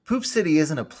Poop City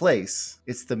isn't a place,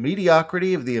 it's the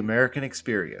mediocrity of the American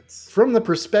experience. From the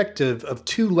perspective of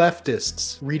two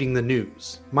leftists reading the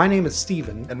news. My name is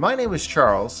Steven. And my name is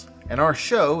Charles, and our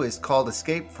show is called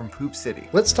Escape from Poop City.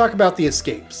 Let's talk about the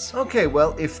escapes. Okay,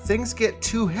 well, if things get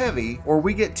too heavy or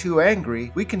we get too angry,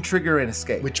 we can trigger an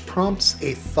escape. Which prompts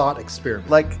a thought experiment.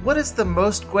 Like, what is the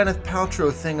most Gwyneth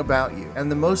Paltrow thing about you, and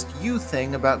the most you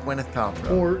thing about Gwyneth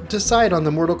Paltrow? Or decide on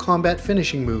the Mortal Kombat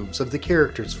finishing moves of the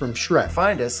characters from Shrek.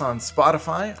 Find us on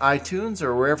Spotify, iTunes,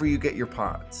 or wherever you get your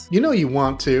pods. You know you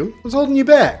want to. What's holding you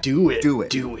back? Do it. Do it.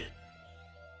 Do it.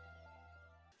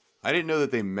 I didn't know that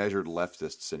they measured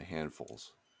leftists in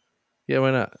handfuls. Yeah,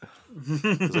 why not?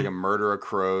 It's like a murder of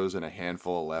crows and a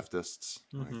handful of leftists.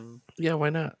 Mm-hmm. Yeah, why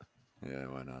not? Yeah,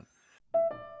 why not?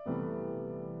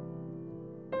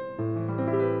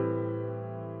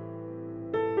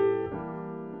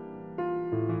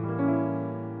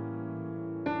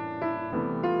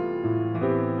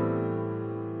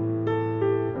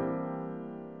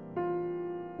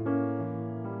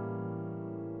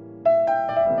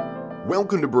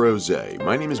 Welcome to Brose.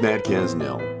 My name is Matt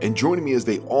Casnell, and joining me as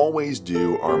they always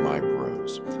do are my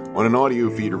bros. On an audio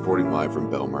feed reporting live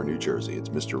from Belmar, New Jersey, it's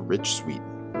Mr. Rich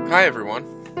Sweeten. Hi, everyone.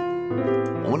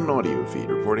 On an audio feed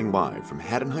reporting live from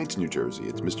Haddon Heights, New Jersey,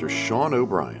 it's Mr. Sean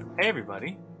O'Brien. Hey,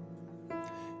 everybody.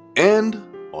 And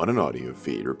on an audio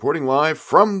feed reporting live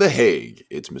from The Hague,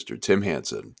 it's Mr. Tim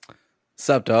Hansen.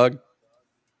 Sup, dog?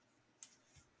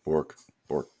 Bork,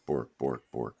 bork, bork, bork,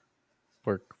 bork.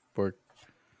 Bork, bork.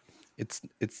 It's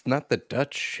not the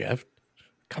Dutch, chef.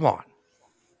 Come on.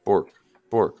 Bork,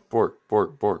 bork, bork,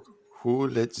 bork, bork. Who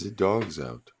lets the dogs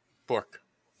out? Bork.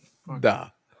 Da.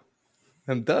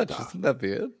 I'm Dutch. Isn't that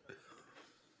weird?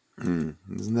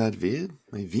 Isn't that weird?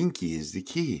 My Vinky is the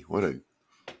key. What a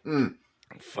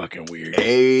Fucking weird.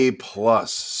 A+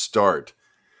 start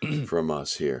from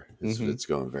us here. It's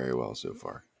going very well so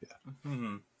far. Yeah.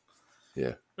 Mm-hmm.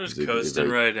 Yeah. Just It's a coasting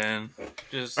very, right in.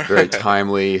 Just very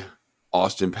timely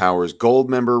Austin Powers Gold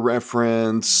member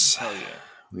reference. hell yeah.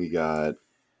 We got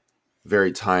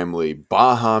very timely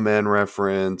Baha Men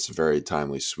reference, very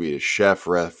timely Swedish Chef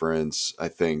reference. I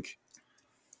think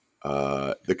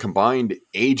the combined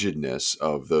agedness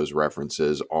of those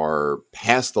references are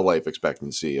past the life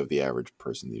expectancy of the average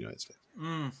person in the United States.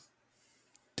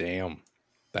 Damn.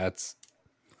 That's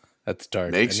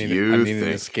dark. Makes I you need an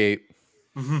think. escape.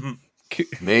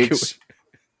 Makes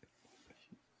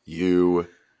you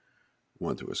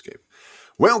want to escape.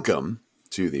 Welcome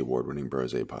to the award-winning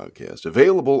Brose podcast,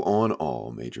 available on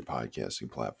all major podcasting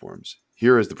platforms.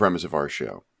 Here is the premise of our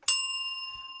show.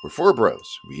 We're four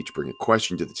bros. We each bring a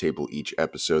question to the table each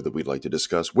episode that we'd like to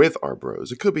discuss with our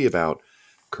bros. It could be about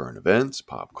current events,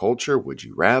 pop culture, would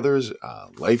you rathers,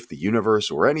 life, the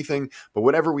universe, or anything. But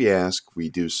whatever we ask,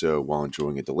 we do so while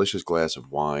enjoying a delicious glass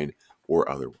of wine or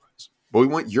otherwise. But we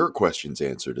want your questions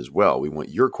answered as well. We want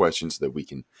your questions so that we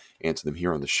can answer them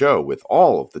here on the show with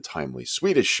all of the timely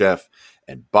Swedish Chef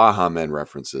and Baha Men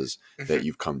references that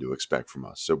you've come to expect from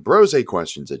us. So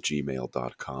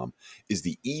brosequestions@gmail.com is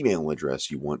the email address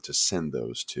you want to send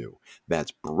those to.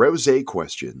 That's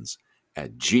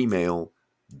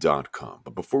brosequestions@gmail.com.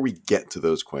 But before we get to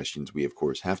those questions, we of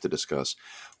course have to discuss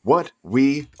what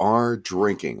we are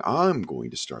drinking. I'm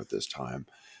going to start this time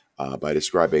by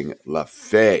describing La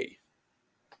Fée.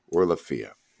 Or La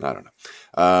Fia. I don't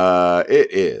know. It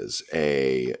is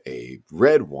a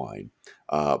red wine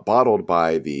bottled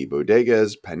by the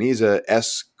Bodegas Paniza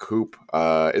S. Coupe.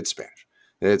 It's Spanish.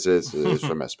 It's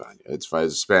from España. It's a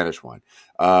Spanish wine.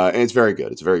 And it's very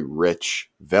good. It's a very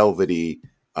rich, velvety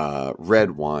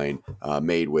red wine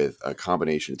made with a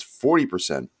combination. It's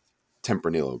 40%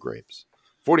 Tempranillo grapes,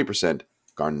 40%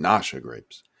 Garnacha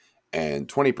grapes, and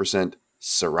 20%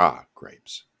 Syrah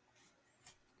grapes.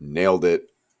 Nailed it.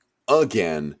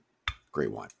 Again,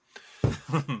 great wine.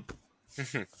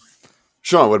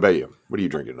 Sean, what about you? What are you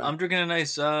drinking tonight? I'm drinking a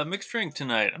nice mixed drink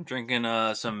tonight. I'm drinking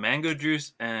some mango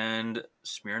juice and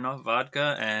Smirnoff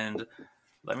vodka, and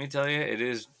let me tell you, it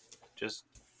is just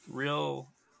a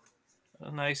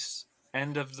nice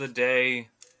end of the day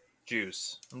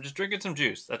juice. I'm just drinking some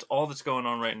juice. That's all that's going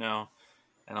on right now,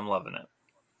 and I'm loving it.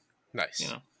 Nice. You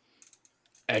know.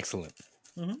 Excellent.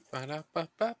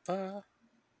 Ba-da-ba-ba-ba.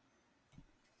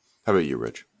 How about you,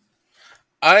 Rich?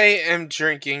 I am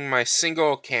drinking my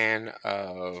single can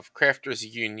of Crafters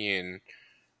Union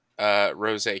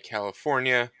Rosé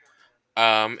California.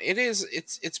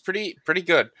 It's pretty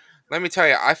good. Let me tell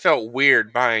you, I felt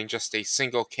weird buying just a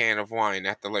single can of wine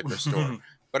at the liquor store,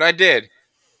 but I did,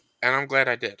 and I'm glad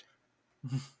I did.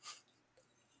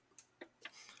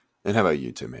 And how about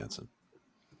you, Tim Hansen?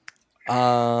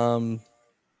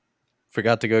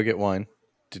 Forgot to go get wine.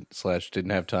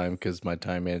 didn't have time because my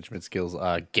time management skills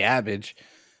are garbage.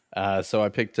 So I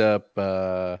picked up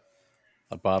a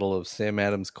bottle of Sam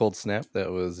Adams Cold Snap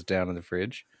that was down in the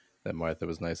fridge that Martha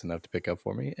was nice enough to pick up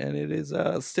for me, and it is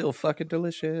still fucking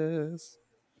delicious.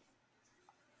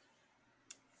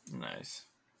 Nice.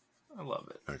 I love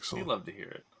it. Excellent. We love to hear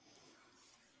it.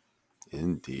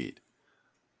 Indeed.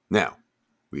 Now,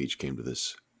 we each came to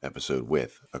this episode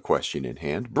with a question in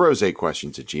hand.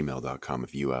 brose8questions@gmail.com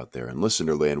if you out there in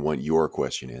listener land want your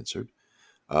question answered.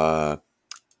 I'm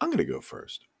going to go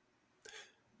first.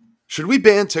 Should we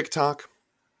ban TikTok?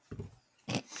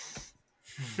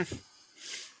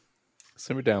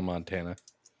 Simmer down, Montana.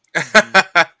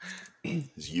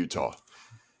 It's Utah.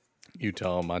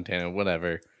 Utah, Montana,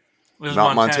 whatever. There's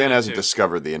Montana hasn't too.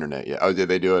 discovered the internet yet. Oh, did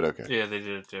they do it? Okay. Yeah, they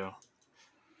did it too.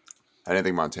 I didn't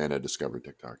think Montana had discovered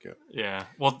TikTok yet. Yeah.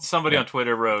 Well, somebody on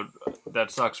Twitter wrote, that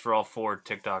sucks for all 4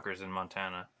 TikTokers in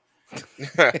Montana.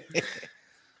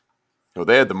 Oh,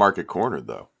 they had the market cornered,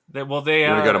 though. They You're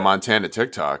going to go to Montana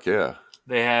TikTok, yeah.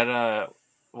 They had,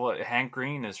 Hank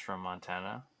Green is from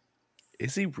Montana.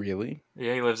 Is he really?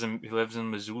 Yeah, he lives in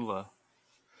Missoula.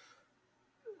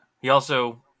 He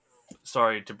also,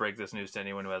 sorry to break this news to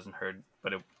anyone who hasn't heard,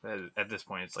 but at this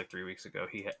point it's like 3 weeks ago.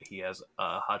 He has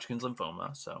Hodgkin's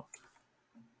lymphoma, so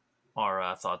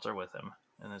our thoughts are with him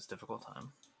in this difficult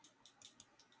time.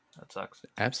 That sucks.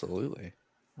 Absolutely.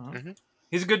 Mm-hmm.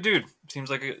 He's a good dude. Seems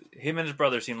like him and his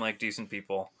brother seem like decent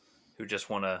people who just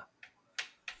want to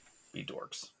be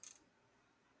dorks,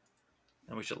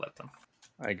 and we should let them.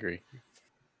 I agree.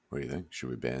 What do you think? Should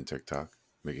we ban TikTok?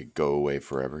 Make it go away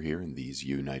forever here in these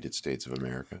United States of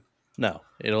America? No,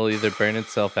 it'll either burn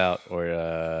itself out or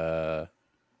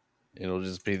it'll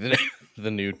just be the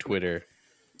new Twitter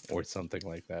or something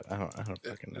like that. I don't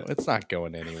fucking know. It's not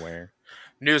going anywhere.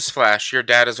 Newsflash, your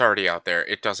dad is already out there.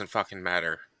 It doesn't fucking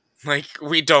matter. Like,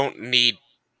 we don't need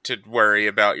to worry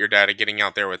about your data getting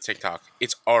out there with TikTok.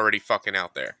 It's already fucking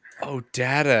out there. Oh,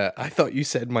 data. I thought you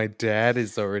said my dad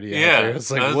is already out Yeah, there. I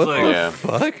was like, I was what like- the Yeah.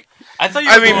 fuck? I thought you.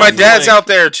 I were mean, going my for, dad's like- out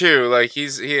there too. Like, he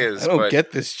is. I don't but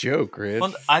get this joke, Rich.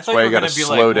 Well, I thought Why you you were got to gonna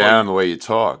be slow like, down the way you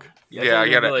talk. Yeah, I I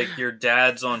gotta- like your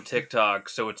dad's on TikTok,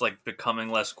 so it's like becoming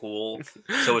less cool.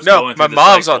 So it's no, going my through the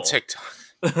mom's on cycle.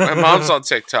 TikTok. My mom's on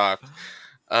TikTok.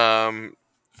 I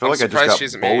feel I'm like I surprised she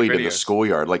just hasn't got made any bullied in the videos.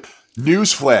 schoolyard. Like,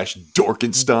 newsflash,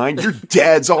 Dorkenstein, your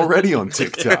dad's already on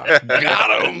TikTok.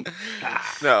 Got him.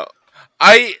 No,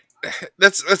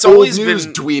 that's Old always news,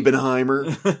 been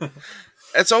Dweebenheimer.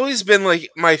 it's always been like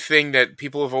my thing that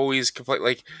people have always complained.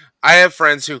 Like, I have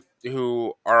friends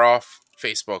who are off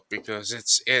Facebook because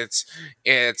it's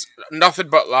nothing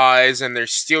but lies and they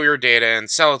steal your data and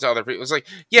sell it to other people. It's like,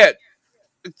 yeah,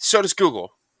 so does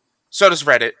Google, so does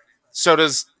Reddit, so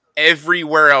does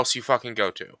everywhere else you fucking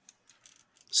go to.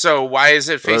 So why is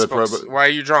it Well, the Facebook? Why are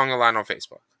you drawing a line on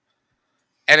Facebook?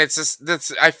 And it's just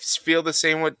I feel the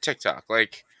same with TikTok.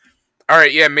 Like, all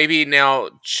right, yeah, maybe now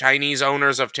Chinese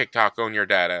owners of TikTok own your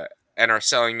data and are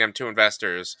selling them to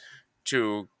investors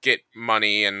to get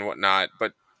money and whatnot,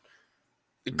 but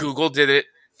Google did it.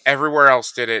 Everywhere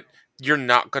else did it. You're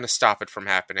not going to stop it from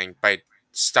happening by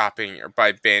stopping or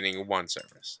by banning one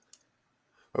service.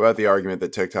 What about the argument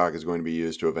that TikTok is going to be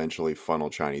used to eventually funnel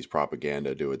Chinese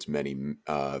propaganda to its many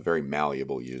very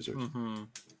malleable users? Mhm.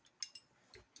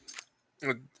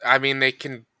 I mean,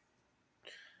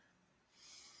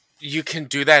 you can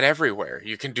do that everywhere.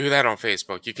 You can do that on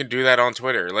Facebook. You can do that on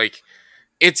Twitter. Like,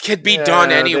 it could be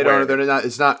done anywhere.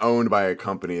 It's not owned by a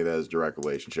company that has direct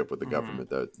relationship with the government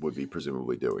that would be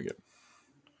presumably doing it.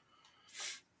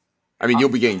 I mean, you'll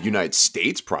be getting United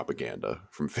States propaganda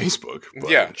from Facebook. But,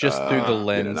 Yeah. Just through the you know,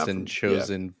 lens not and from-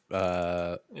 chosen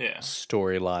Yeah.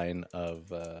 storyline of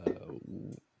the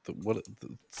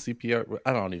CPR.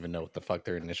 I don't even know what the fuck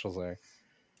their initials are.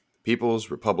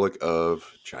 People's Republic of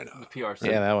The China. PRC.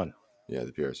 Yeah, that one. Yeah,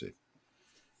 the PRC.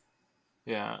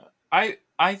 Yeah.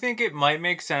 I think it might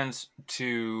make sense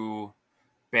to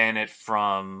ban it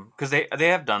from, because they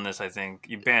have done this. I think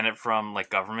you ban it from like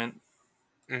government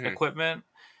Mhm. equipment.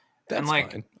 That's and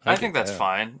like fine. I get think that's that.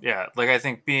 fine. Yeah, like I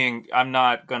think I'm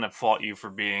not gonna fault you for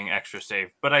being extra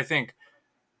safe, but I think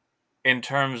in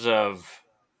terms of,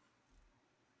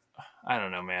 I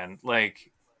don't know, man.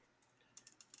 Like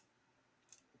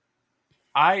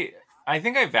I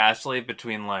think I vacillate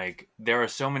between, like, there are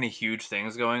so many huge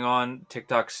things going on.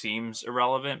 TikTok seems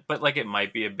irrelevant, but like it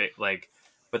might be a bit like.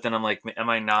 But then I'm like, am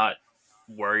I not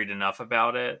worried enough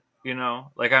about it? You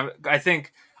know, like I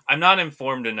think I'm not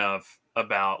informed enough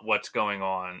about what's going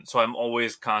on, so I'm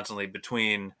always constantly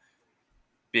between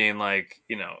being like,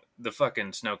 you know, the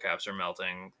fucking snow caps are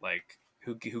melting. Like,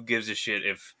 who gives a shit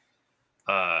if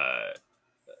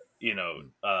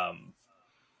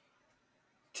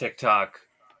TikTok,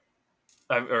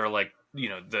 or like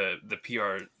the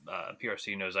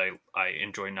PRC knows I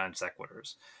enjoy non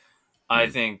sequiturs. I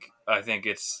think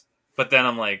it's, but then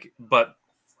I'm like, but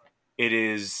it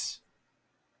is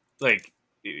like,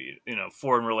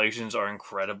 foreign relations are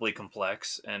incredibly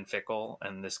complex and fickle,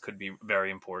 and this could be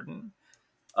very important.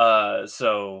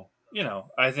 So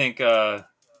I think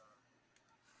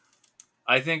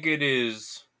it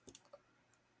is.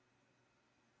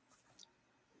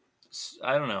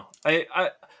 I don't know.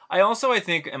 I also, I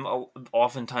think, am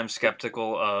oftentimes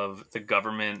skeptical of the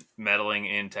government meddling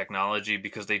in technology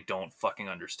because they don't fucking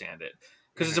understand it.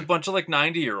 Because it's a bunch of like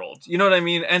 90-year-olds. You know what I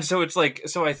mean? And so it's like,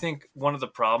 so I think one of the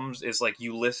problems is like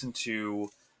you listen to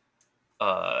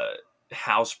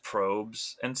House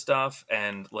probes and stuff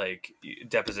and like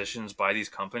depositions by these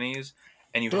companies,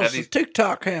 and you have these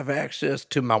TikTok have access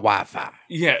to my Wi-Fi?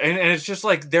 Yeah, and it's just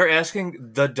like they're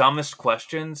asking the dumbest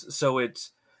questions. So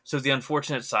the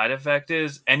unfortunate side effect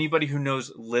is anybody who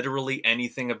knows literally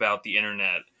anything about the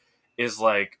internet is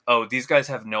like, oh, these guys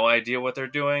have no idea what they're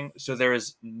doing, so there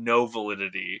is no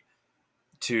validity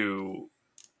to,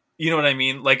 you know what I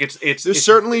mean? Like There's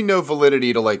certainly no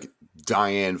validity to like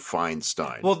Dianne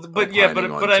Feinstein. Well, but yeah,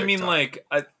 but I mean, like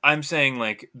I'm saying,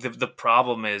 like the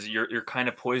problem is you're kind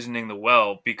of poisoning the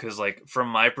well, because like from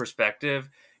my perspective,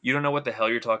 you don't know what the hell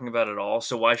you're talking about at all.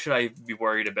 So why should I be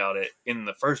worried about it in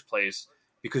the first place?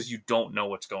 Because you don't know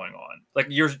what's going on. Like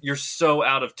you're so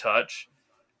out of touch,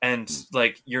 and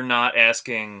like you're not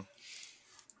asking.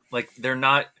 Like they're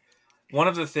not. One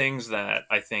of the things that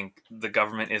I think the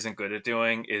government isn't good at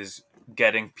doing is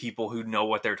getting people who know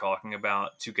what they're talking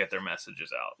about to get their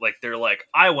messages out. Like they're like,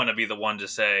 I want to be the one to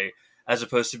say, as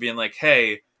opposed to being like,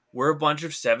 hey, we're a bunch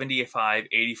of 75,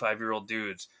 85-year-old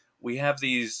dudes. We have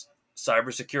these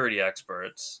cybersecurity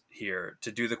experts here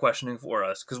to do the questioning for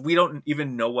us because we don't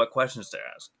even know what questions to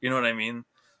ask. You know what I mean?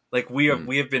 Like we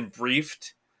have been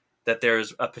briefed that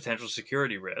there's a potential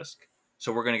security risk.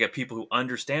 So we're going to get people who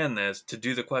understand this to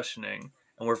do the questioning,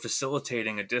 and we're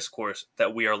facilitating a discourse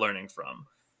that we are learning from.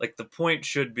 Like the point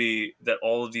should be that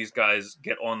all of these guys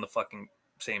get on the fucking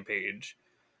same page,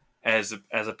 as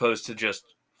opposed to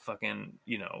just fucking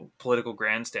political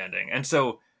grandstanding. And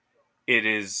so it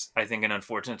is, I think, an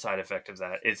unfortunate side effect of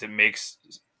that is it makes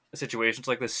situations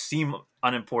like this seem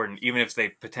unimportant, even if they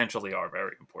potentially are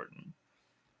very important.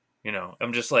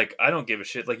 I'm just like, I don't give a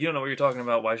shit. Like, you don't know what you're talking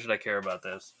about. Why should I care about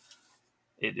this?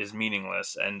 It is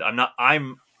meaningless, and I'm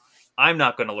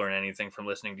not going to learn anything from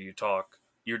listening to you talk.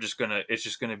 It's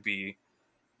just gonna be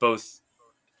both,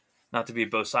 not to be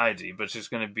both sidesy, but it's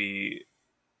just gonna be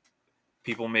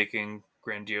people making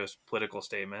grandiose political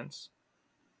statements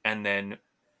and then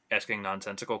asking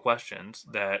nonsensical questions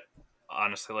that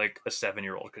honestly, like a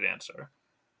 7-year-old could answer.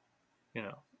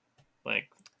 Like,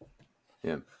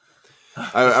 yeah.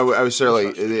 I would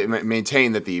certainly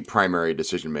maintain that the primary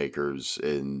decision makers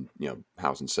in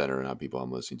House and Senate are not people I'm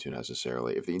listening to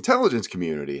necessarily. If the intelligence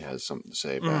community has something to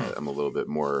say about it, I'm a little bit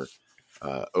more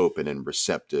open and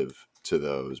receptive to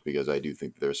those, because I do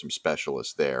think there's some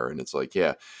specialists there, and it's like,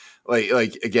 yeah,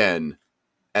 like again,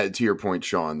 to your point,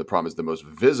 Sean, the problem is the most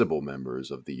visible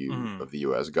members of the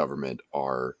U.S. government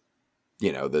are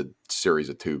the series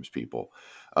of tubes people.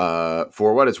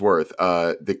 For what it's worth,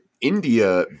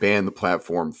 India banned the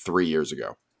platform 3 years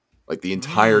ago. Like the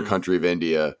entire country of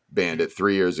India banned it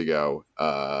 3 years ago,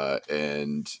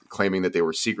 and claiming that they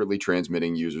were secretly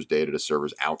transmitting users' data to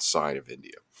servers outside of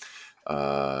India.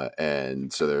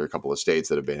 And so there are a couple of states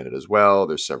that have banned it as well.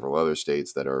 There's several other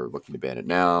states that are looking to ban it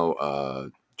now.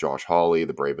 Josh Hawley,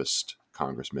 the bravest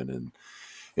congressman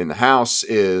in the House,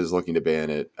 is looking to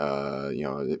ban it.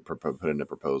 Put in a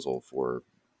proposal for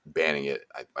banning it,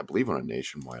 I believe, on a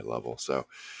nationwide level. So,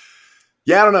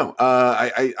 yeah, I don't know.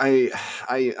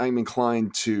 I'm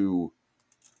inclined to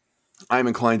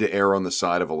err on the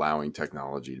side of allowing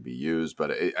technology to be used,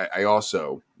 but I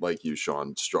also, like you,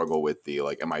 Sean, struggle with the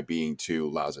am I being too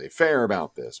laissez-faire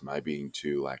about this? Am I being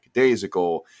too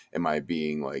lackadaisical? Am I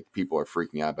being like, people are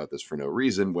freaking out about this for no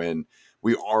reason, when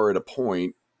we are at a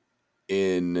point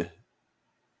in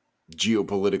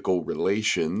geopolitical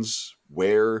relations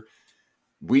where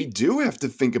we do have to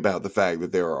think about the fact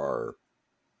that there are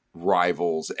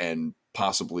rivals, and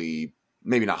possibly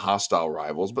maybe not hostile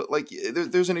rivals, but like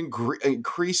there's an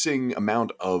increasing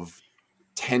amount of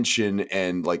tension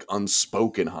and like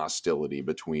unspoken hostility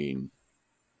between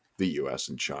the U.S.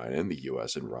 and China and the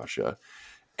U.S. and Russia.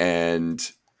 And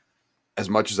as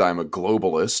much as I'm a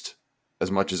globalist,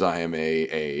 as much as I am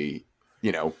a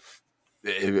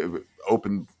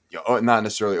open, not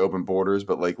necessarily open borders,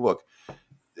 but like, look,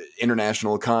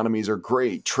 international economies are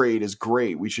great. Trade is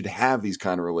great. We should have these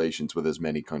kind of relations with as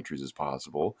many countries as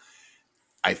possible.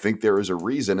 I think there is a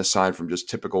reason, aside from just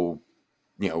typical,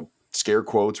 scare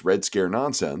quotes, Red Scare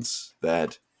nonsense,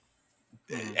 that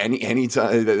any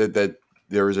time that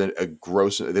there is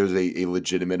there's a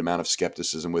legitimate amount of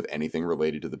skepticism with anything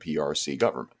related to the PRC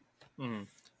government. Mm.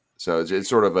 So it's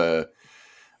sort of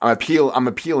I'm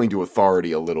appealing to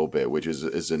authority a little bit, which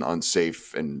is an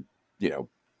unsafe and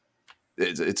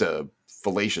it's a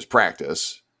fallacious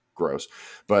practice. Gross,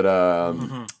 but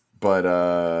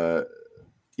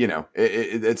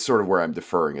it's sort of where I'm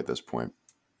deferring at this point.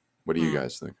 What do you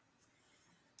guys think?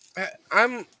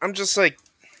 I'm just like,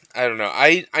 I don't know.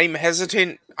 I'm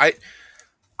hesitant. I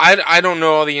don't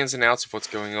know all the ins and outs of what's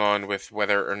going on with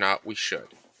whether or not we should.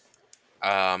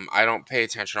 I don't pay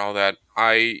attention to all that.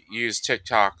 I use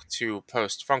TikTok to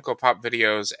post Funko Pop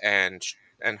videos and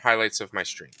highlights of my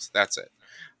streams. That's it.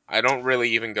 I don't really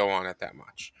even go on it that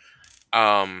much.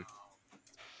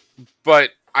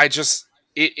 But I just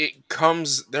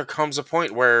there comes a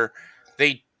point where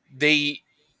they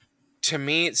to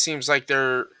me it seems like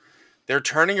they're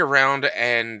turning around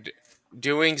and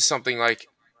doing something like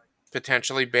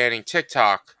potentially banning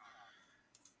TikTok,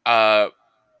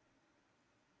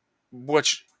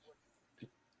 which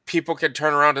people can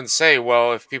turn around and say,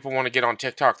 well, if people want to get on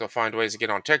TikTok, they'll find ways to get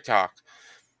on TikTok.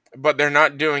 But they're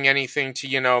not doing anything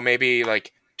to, maybe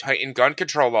like tighten gun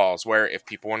control laws where if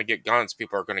people want to get guns,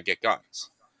 people are going to get guns.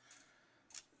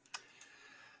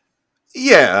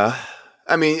 Yeah.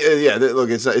 I mean, look,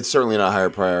 it's certainly not a higher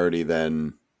priority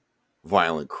than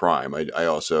violent crime. I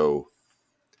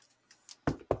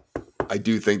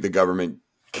do think the government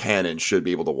can and should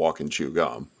be able to walk and chew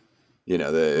gum.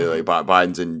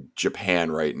 Biden's in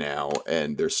Japan right now,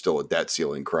 and there's still a debt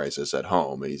ceiling crisis at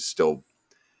home, and he's still.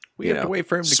 We have to wait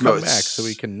for him to come back, so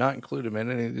we cannot include him in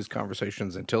any of these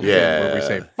conversations until the end where we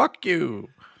say "fuck you."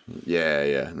 Yeah,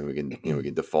 and then we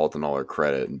can default on all our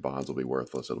credit, and bonds will be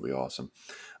worthless. It'll be awesome.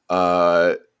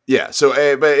 So,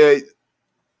 but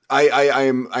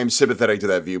I'm sympathetic to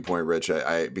that viewpoint, Rich.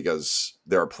 Because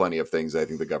there are plenty of things I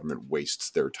think the government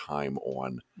wastes their time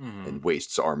on and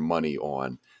wastes our money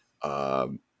on.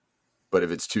 But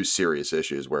if it's too serious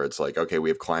issues where it's like, okay, we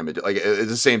have climate, like it's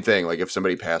the same thing. Like if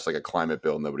somebody passed like a climate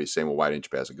bill, nobody's saying, well, why didn't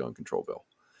you pass a gun control bill?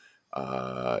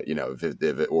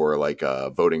 Or like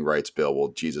a voting rights bill. Well,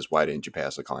 Jesus, why didn't you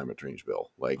pass a climate change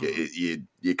bill? Like you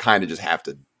kind of just have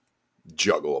to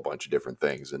juggle a bunch of different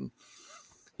things. And,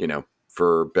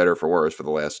 for better or for worse, for the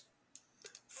last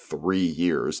 3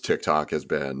 years, TikTok has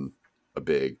been a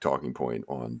big talking point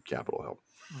on Capitol Hill.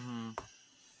 Mm-hmm.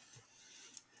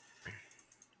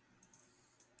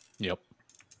 Yep.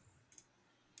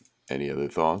 Any other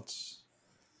thoughts?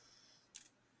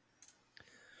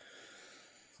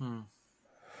 Not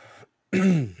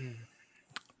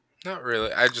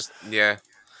really. I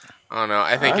don't know.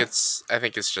 I think it's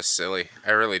just silly.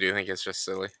 I really do think it's just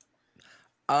silly.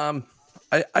 I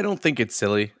don't think it's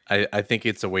silly. I think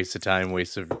it's a waste of time,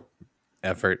 waste of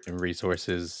effort and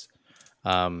resources.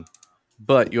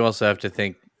 But you also have to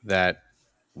think that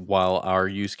while our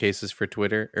use cases for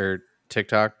Twitter or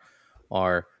TikTok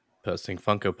are posting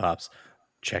Funko Pops,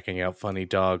 checking out funny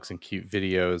dogs and cute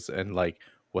videos, and like,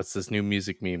 what's this new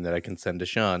music meme that I can send to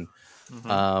Sean?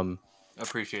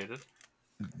 Appreciate it.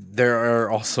 There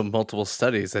are also multiple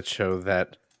studies that show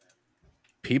that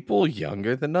people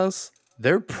younger than us,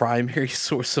 their primary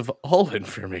source of all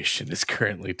information is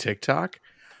currently TikTok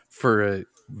for a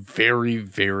very,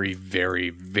 very, very,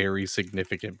 very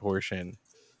significant portion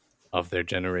of their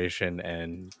generation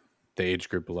and the age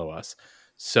group below us.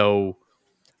 So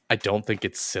I don't think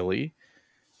it's silly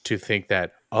to think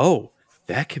that,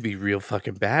 that could be real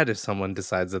fucking bad if someone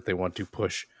decides that they want to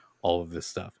push all of this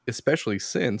stuff, especially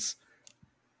since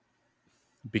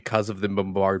because of the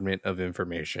bombardment of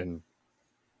information,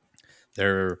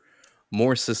 they're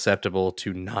more susceptible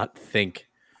to not think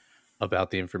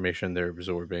about the information they're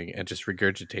absorbing and just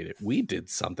regurgitate it. We did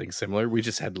something similar. We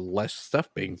just had less stuff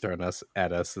being thrown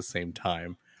at us the same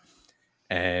time,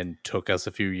 and took us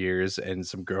a few years and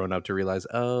some growing up to realize,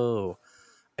 I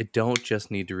don't just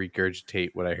need to regurgitate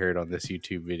what I heard on this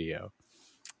YouTube video.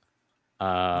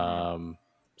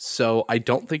 So I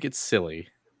don't think it's silly.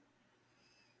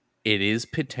 It is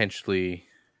potentially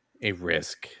a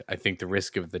risk. I think the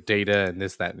risk of the data and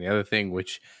this, that, and the other thing,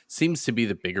 which seems to be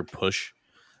the bigger push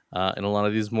in a lot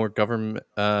of these more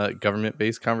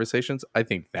government-based conversations, I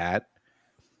think that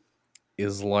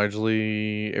is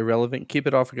largely irrelevant. Keep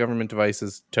it off of government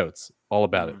devices. Totes. All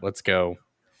about it. Let's go.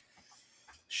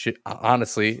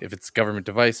 honestly, if it's a government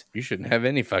device, you shouldn't have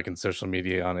any fucking social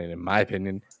media on it. In my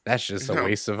opinion, that's just a No.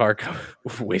 waste of our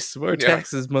Yeah.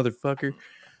 taxes, motherfucker.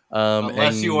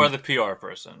 Unless you and are the PR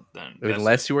person, then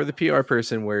unless you are the PR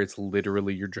person, where it's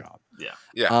literally your job. yeah.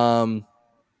 Yeah.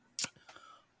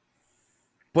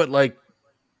 But like,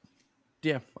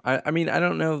 yeah, I mean, I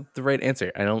don't know the right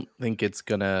answer. I don't think it's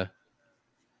gonna,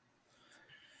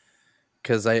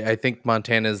 because I think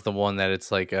Montana is the one that it's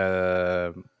like,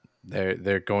 they're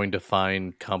going to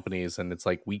find companies, and it's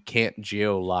like, we can't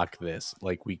geo-lock this.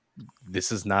 Like,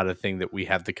 this is not a thing that we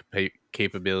have the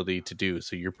capability to do.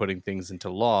 So you're putting things into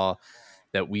law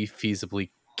that we feasibly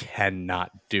cannot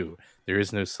do. There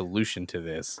is no solution to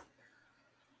this,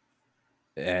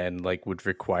 and like would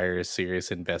require a serious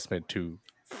investment to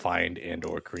find and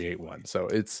or create one. So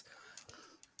it's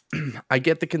I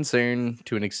get the concern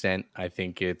to an extent. I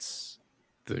think it's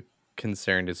the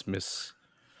concern is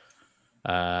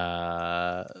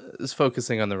is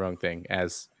focusing on the wrong thing,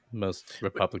 as most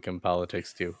Republican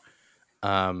politics do.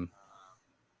 Yeah,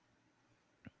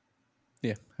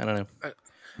 I don't know.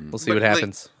 We'll see But, what like,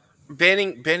 happens.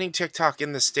 banning TikTok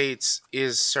in the States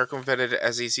is circumvented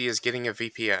as easy as getting a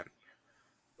VPN.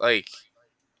 Like,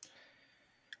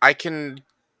 I can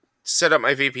set up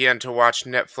my VPN to watch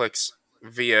Netflix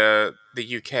via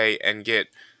the UK and get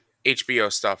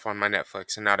HBO stuff on my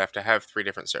Netflix and not have to have 3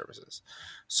 different services.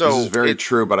 So This is very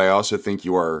true, but I also think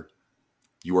you are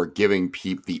giving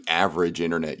the average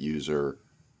internet user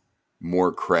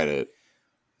more credit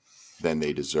than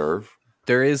they deserve.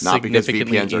 There is Not because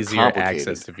significantly VPNs are easier complicated.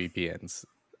 access to VPNs.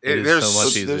 It is there's so much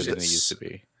easier there's- than it used to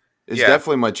be. It's Yeah.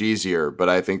 definitely much easier, but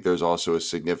I think there's also A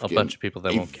significant bunch of people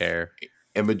that won't care.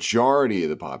 a majority of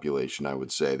the population, I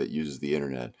would say, that uses the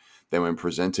internet, that when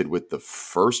presented with the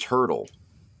first hurdle,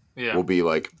 Yeah. will be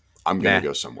like, I'm going Nah. to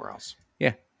go somewhere else.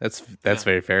 Yeah, that's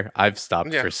very fair. I've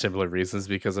stopped Yeah. for similar reasons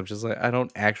because I'm just like, I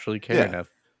don't actually care Yeah. enough.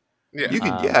 yeah. You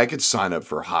could, I could sign up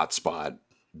for Hotspot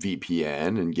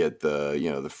VPN and get the,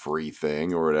 the free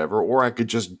thing or whatever, or I could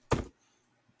just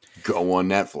go on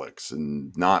Netflix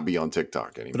and not be on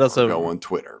TikTok anymore. But also- go on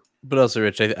Twitter. But also,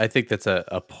 Rich, I think that's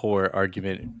a poor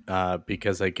argument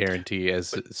because I guarantee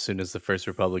as soon as the first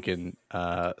Republican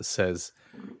says,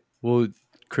 well,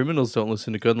 criminals don't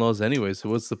listen to gun laws anyway, so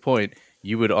what's the point?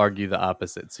 You would argue the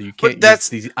opposite. So you can't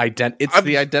that's- use it's I'm-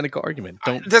 the identical argument.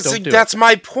 Don't do That's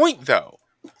my point, though.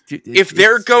 it. If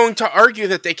they're It's- going to argue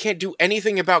that they can't do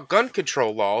anything about gun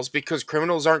control laws because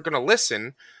criminals aren't going to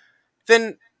listen,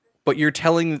 then But you're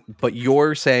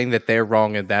saying that they're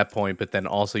wrong at that point, but then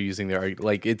also using their argument.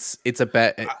 Like, it's a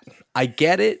bad. I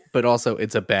get it, but also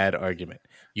it's a bad argument.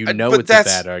 You know, but it's a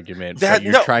that's- bad argument, that- but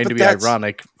you're no, trying but to be that's-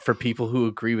 ironic for people who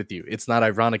agree with you. It's not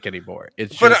ironic anymore.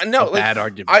 It's But, just no, a like, bad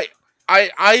argument.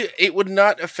 it would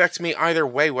not affect me either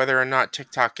way whether or not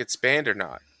TikTok gets banned or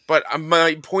not. But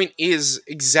my point is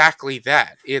exactly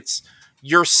that. It's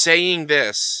you're saying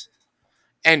this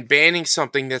and banning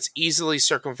something that's easily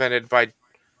circumvented by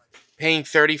paying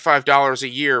 $35 a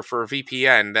year for a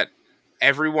VPN that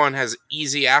everyone has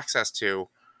easy access to.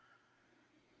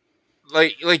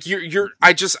 Like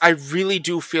I really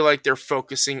do feel like they're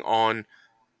focusing on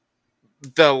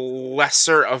the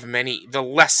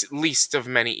least of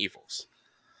many evils.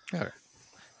 That's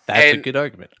a and- good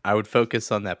argument. I would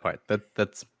focus on that part.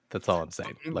 That's all I'm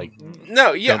saying. Like,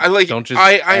 No, yeah, don't just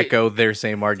echo their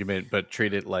same argument, but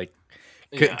treat it like.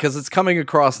 Because it's coming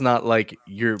across not like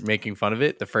you're making fun of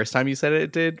it the first time you said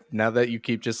it did. Now that you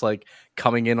keep just like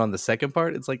coming in on the second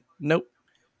part, it's like, nope.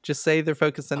 Just say they're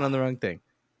focusing on the wrong thing.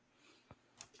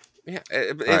 Yeah, All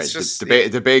right, it's just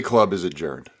debate club is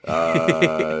adjourned.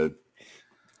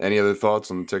 Any other thoughts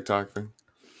on the TikTok thing?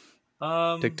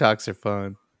 TikToks are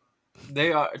fun.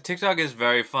 They are. TikTok is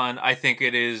very fun. I think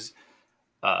it is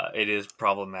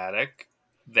problematic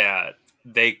that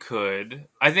they could.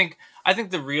 I think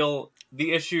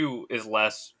the issue is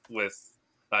less with,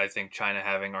 I think, China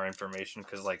having our information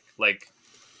because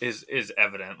is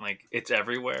evident. Like, it's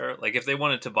everywhere. Like, if they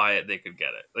wanted to buy it, they could get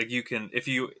it. Like, you can, if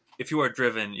you are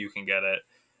driven, you can get it.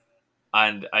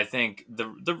 And I think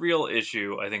the real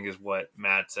issue, I think, is what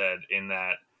Matt said, in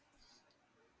that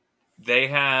they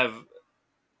have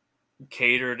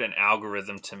catered an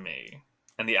algorithm to me,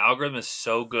 and the algorithm is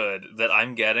so good that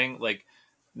I'm getting, like,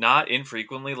 not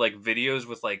infrequently, like, videos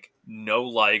with like no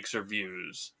likes or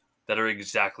views that are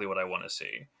exactly what I want to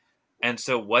see. And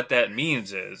so what that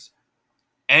means is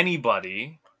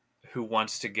anybody who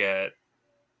wants to get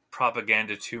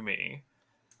propaganda to me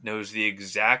knows the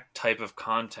exact type of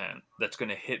content that's going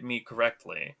to hit me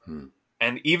correctly.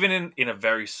 And even in a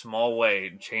very small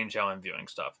way, change how I'm viewing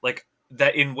stuff. Like,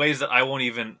 that in ways that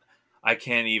I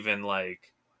can't even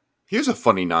like Here's a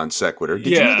funny non sequitur. Did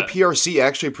you know the PRC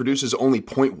actually produces only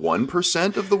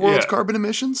 0.1% of the world's carbon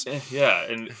emissions? Yeah,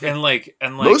 and like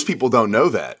most people don't know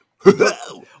that.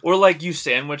 Or like you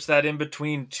sandwich that in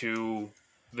between two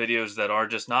videos that are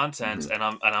just nonsense, and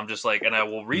I'm just like, and I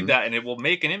will read that, and it will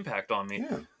make an impact on me.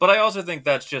 Yeah. But I also think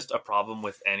that's just a problem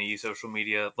with any social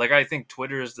media. Like, I think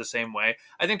Twitter is the same way.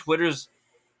 I think Twitter's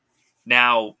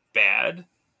now bad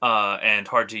and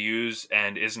hard to use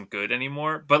and isn't good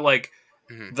anymore. But like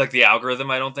the algorithm,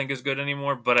 I don't think is good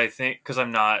anymore. But I think because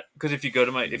if you go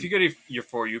to your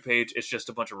For You page, it's just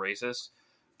a bunch of racists.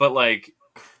 But like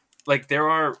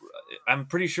I'm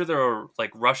pretty sure there are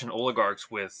like Russian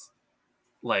oligarchs with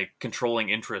like controlling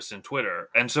interests in Twitter,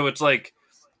 and so it's like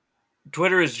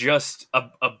Twitter is just a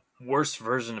worse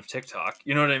version of TikTok.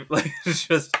 You know what I mean? Like, it's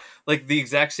just like the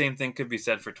exact same thing could be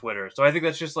said for Twitter. So I think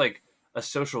that's just like a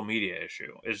social media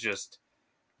issue. It's just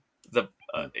the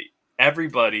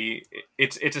everybody.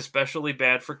 It's especially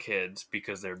bad for kids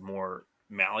because they're more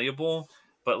malleable.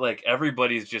 But like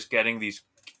everybody's just getting these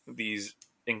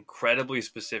incredibly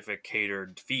specific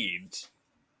catered feeds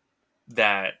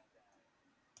that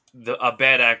a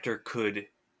bad actor could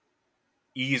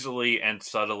easily and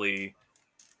subtly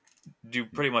do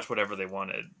pretty much whatever they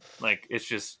wanted. Like,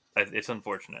 it's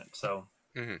unfortunate. So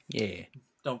yeah,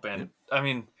 don't ban it. I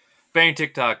mean, banning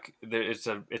TikTok, it's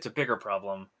a bigger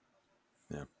problem.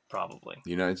 Yeah, probably.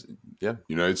 United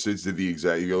States did the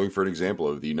exact. You're looking for an example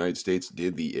of the United States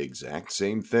did the exact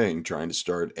same thing, trying to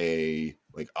start a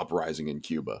like uprising in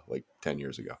Cuba like 10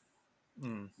 years ago.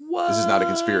 What? This is not a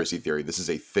conspiracy theory. This is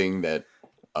a thing that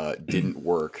didn't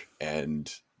work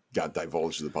and got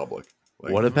divulged to the public.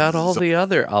 Like, what about all the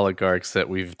other oligarchs that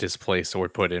we've displaced or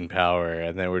put in power,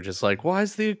 and then we're just like, why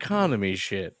is the economy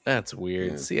shit? That's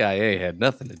weird. Yeah. CIA had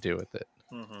nothing to do with it.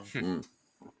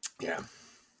 Yeah.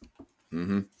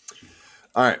 All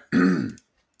right.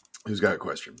 Who's got a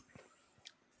question?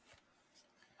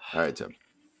 All right, Tim.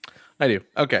 I do.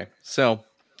 Okay, so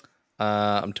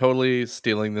I'm totally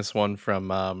stealing this one from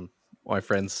my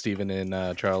friends Steven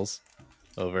and Charles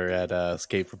over at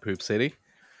Escape from Poop City.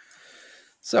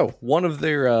 So one of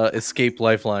their Escape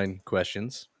Lifeline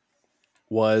questions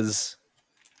was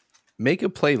make a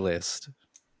playlist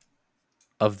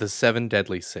of the 7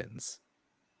 deadly sins.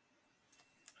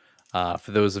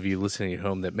 For those of you listening at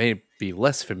home that may be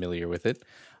less familiar with it,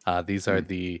 these are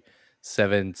the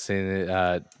 7 sin.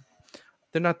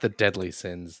 They're not the deadly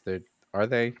sins. Are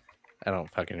they? I don't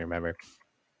fucking remember.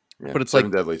 Yeah, but it's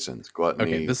 7 like deadly sins: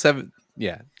 gluttony. Okay, the 7.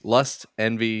 Yeah, lust,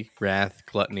 envy, wrath,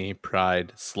 gluttony,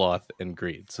 pride, sloth, and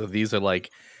greed. So these are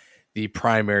like the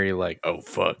primary, like, oh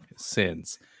fuck,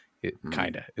 sins.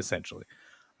 Kinda, essentially.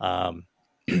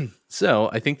 So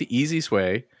I think the easiest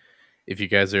way, if you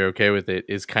guys are okay with it,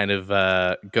 is kind of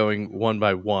going one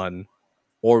by one,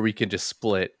 or we can just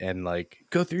split and like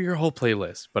go through your whole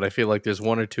playlist. But I feel like there's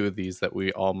one or two of these that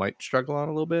we all might struggle on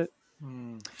a little bit.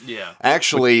 Yeah.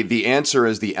 Actually, the answer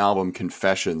is the album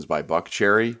Confessions by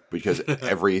Buckcherry, because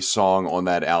every song on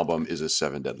that album is a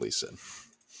 7 deadly sin.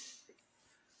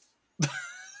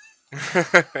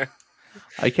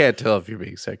 I can't tell if you're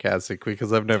being sarcastic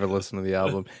because I've never listened to the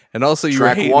album. And also, you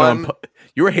Track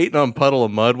were hating on Puddle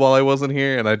of Mud while I wasn't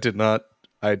here, and I did not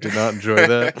enjoy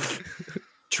that.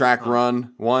 Track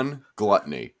 1,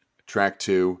 Gluttony. Track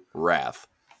 2, Wrath.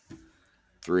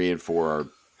 3 and 4 are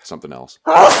something else.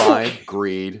 5,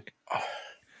 Greed.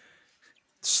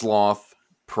 Sloth,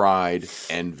 Pride,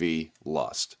 Envy,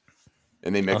 Lust.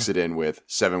 And they mix it in with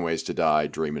 7 Ways to Die,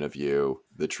 Dreaming of You,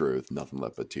 The Truth, Nothing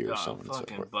Left But Tears, so on and so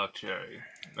forth. Buckcherry.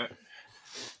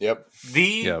 Yep.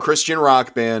 The Christian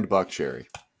rock band Buckcherry.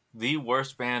 The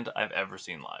worst band I've ever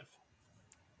seen live.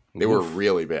 They were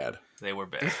really bad. They were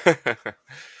bad.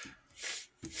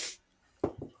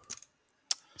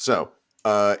 So,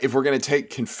 if we're going to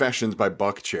take Confessions by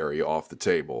Buckcherry off the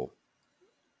table,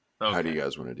 how do you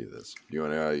guys want to do this? Do you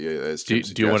want to?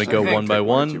 Do you want to go one by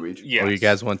one, Yes. or you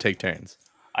guys want to take turns?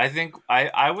 I think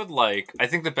I would like. I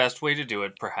think the best way to do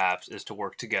it, perhaps, is to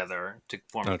work together to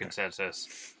form a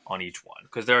consensus on each one,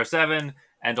 because there are 7,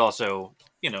 and also,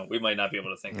 we might not be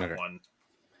able to think of one.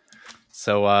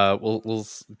 So we'll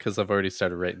because I've already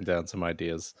started writing down some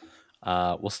ideas.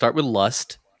 We'll start with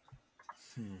lust.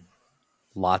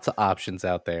 Lots of options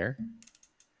out there.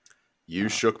 You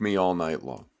Shook Me All Night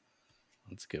Long.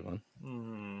 That's a good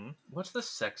one. What's the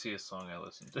sexiest song I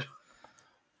listened to?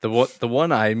 The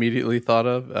one I immediately thought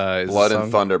of is Blood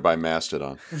and Thunder by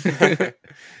Mastodon. The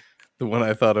one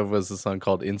I thought of was a song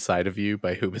called Inside of You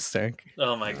by Hoobastank.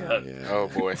 Oh my god. Yeah. Oh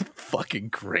boy. It's fucking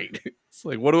great. It's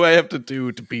like, what do I have to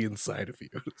do to be inside of you?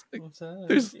 It's like,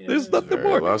 there's nothing Very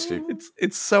more. lusty.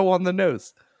 It's so on the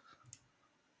nose.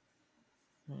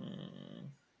 Hmm.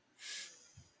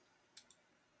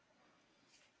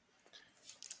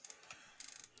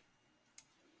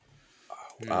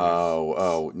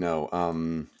 Oh no.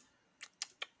 Some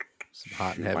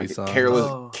hot and heavy songs.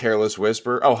 Careless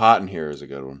Whisper. Oh, Hot in Here is a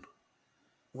good one.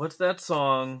 What's that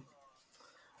song?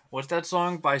 What's that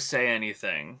song by Say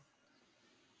Anything?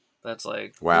 That's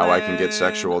like Wow, I Can Get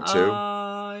Sexual Too.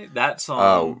 That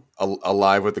song.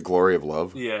 Alive with the Glory of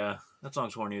Love. Yeah, that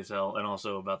song's horny as hell, and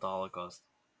also about the Holocaust.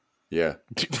 Yeah.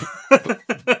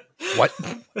 What?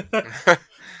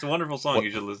 It's a wonderful song. What?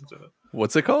 You should listen to it.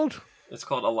 What's it called? It's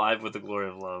called "Alive with the Glory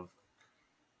of Love."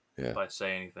 Yeah. By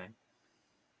Say Anything.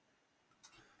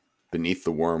 Beneath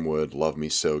the Wormwood, Love Me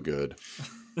So Good.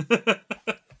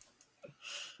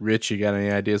 Rich, you got any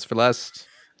ideas for last?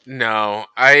 No,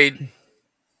 I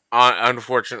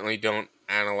unfortunately don't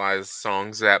analyze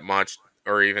songs that much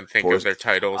or even think of their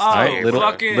titles. Oh, All right,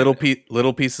 fucking-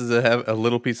 little pieces of a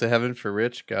little piece of heaven for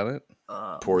Rich. Got it.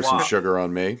 Pour Some Sugar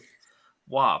on Me.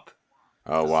 WAP.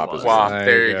 Oh, WAP is WAP. good.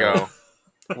 There you go.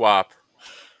 WAP.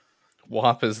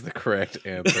 WAP is the correct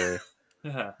answer.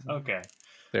 Okay.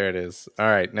 There it is. All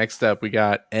right, next up we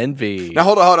got Envy. Now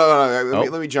hold on.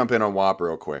 Let me jump in on WAP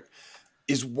real quick.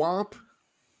 Is WAP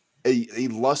a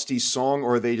lusty song,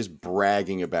 or are they just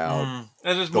bragging about?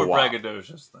 That is the more WAP?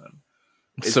 braggadocious then.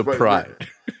 So pride.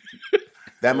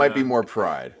 That might be more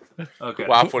pride. Okay.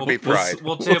 WAP would be pride.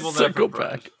 We'll table that for circle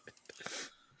pride.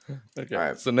 back. Okay. All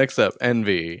right. So next up,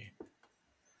 Envy.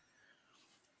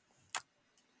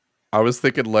 I was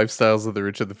thinking Lifestyles of the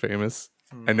Rich and the Famous.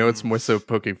 I know it's more so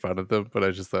poking fun at them, but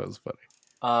I just thought it was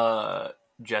funny.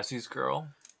 Jesse's Girl.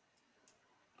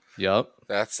 Yup.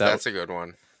 That's a good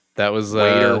one. That was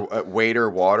Waiter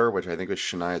Water, which I think was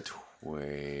Shania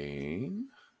Twain.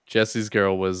 Jesse's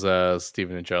Girl was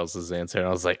Stephen and Charles's answer, and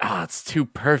I was like, it's too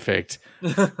perfect.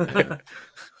 Yeah.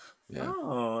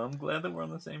 Oh, I'm glad that we're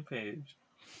on the same page.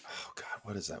 Oh God,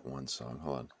 what is that one song?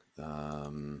 Hold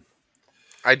on.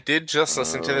 I did just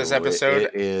listen to this episode.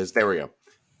 It is, there we go.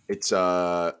 It's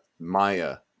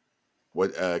Maya.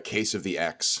 What Case of the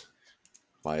X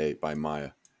by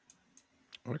Maya.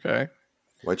 Okay.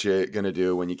 What you gonna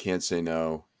do when you can't say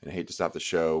no? And I hate to stop the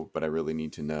show, but I really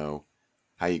need to know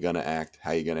how you gonna act,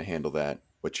 how you gonna handle that,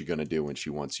 what you gonna do when she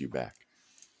wants you back.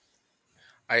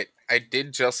 I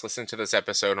did just listen to this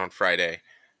episode on Friday,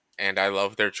 and I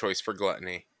love their choice for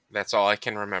Gluttony. That's all I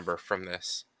can remember from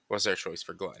this was their choice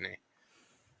for Gluttony.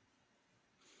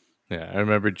 Yeah, I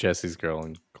remember Jesse's Girl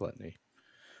and Gluttony.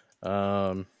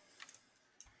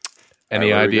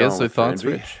 Any ideas or thoughts,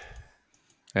 Rich?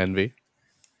 Envy.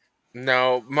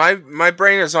 No, my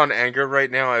brain is on Anger right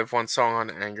now. I have one song on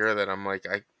Anger that I'm like,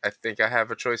 I think I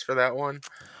have a choice for that one.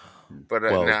 But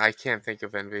no, I can't think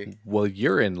of Envy. Well,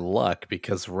 you're in luck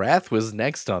because Wrath was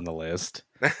next on the list.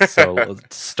 So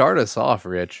start us off,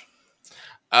 Rich.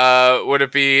 Would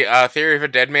it be Theory of a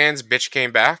Dead Man's Bitch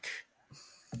Came Back?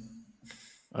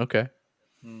 Okay.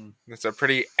 It's a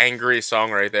pretty angry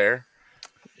song right there.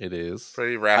 It is.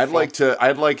 Pretty wrathful.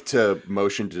 I'd like to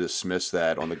motion to dismiss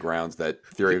that on the grounds that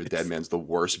Theory of a Dead Man's the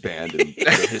worst band in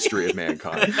the history of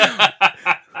mankind.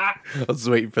 I was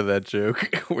waiting for that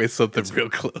joke with something real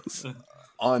close.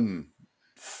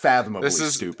 Unfathomably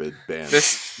stupid band.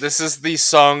 This is the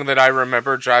song that I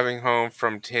remember driving home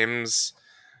from Tim's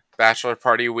bachelor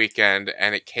party weekend,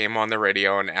 and it came on the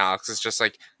radio, and Alex is just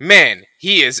like, man,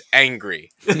 he is angry.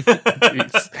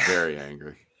 Very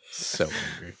angry. So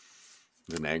angry.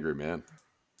 He's an angry man.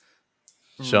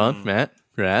 Sean, Matt,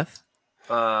 Wrath.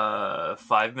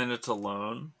 5 Minutes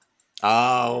Alone.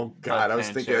 Oh God, I was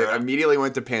thinking. I immediately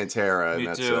went to Pantera, and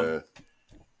Me too.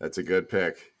 that's a good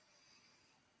pick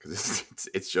because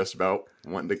it's just about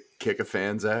wanting to kick a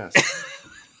fan's ass.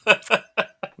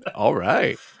 All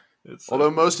right. Although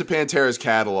most of Pantera's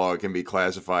catalog can be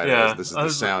classified as this is the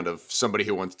was sound of somebody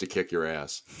who wants to kick your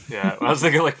ass. Yeah, I was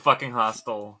thinking like fucking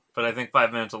Hostile, but I think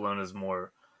 5 Minutes Alone is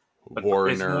more. War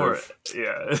it's Nerve. more,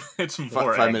 yeah, it's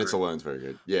more. 5 Minutes Alone is very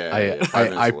good. Yeah,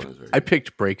 I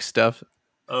picked Break Stuff.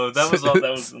 Oh, that was all.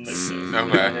 That was the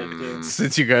next.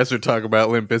 Since you guys were talking about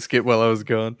Limp Bizkit while I was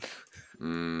gone.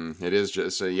 It is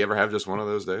just. So you ever have just one of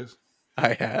those days?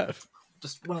 I have.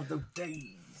 Just one of those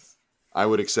days. I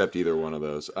would accept either one of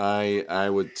those. I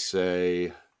would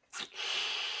say.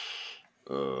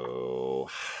 Oh,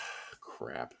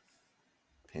 crap!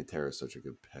 Pantera is such a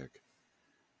good pick.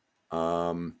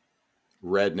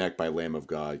 Redneck by Lamb of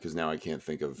God, because now I can't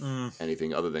think of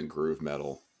anything other than groove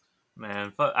metal.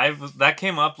 Man, that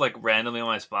came up like randomly on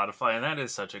my Spotify, and that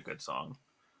is such a good song.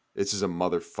 This is a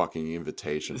motherfucking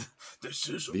invitation. This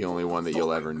is the only one that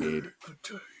you'll ever need.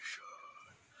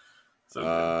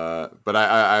 So but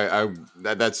I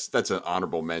that's an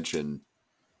honorable mention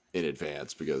in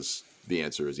advance because the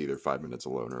answer is either 5 minutes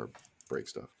alone or break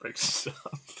stuff. Break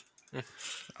stuff.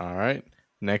 All right.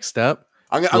 Next up,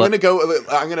 I'm gonna go.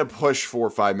 I'm gonna push for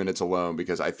 5 minutes alone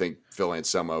because I think Phil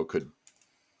Anselmo could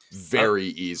very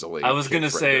easily. I was gonna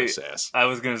kick say. Fred Durst's ass.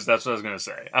 That's what I was gonna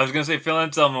say. I was gonna say Phil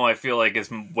Anselmo. I feel like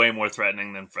is way more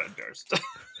threatening than Fred Durst.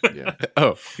 Yeah,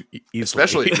 oh, easily.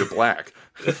 especially if you're black.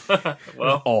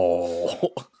 Well,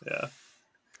 Oh, yeah.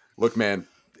 Look, man,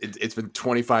 it's been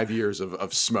 25 years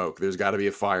of smoke. There's got to be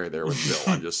a fire there with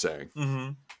Phil. I'm just saying.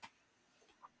 Mm-hmm.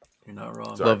 You're not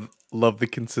wrong. Sorry. love the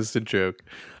consistent joke.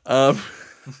 All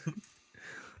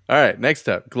right, next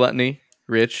up, gluttony.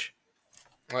 Rich.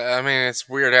 I mean, it's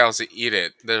Weird Al's Eat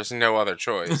It. There's no other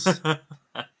choice.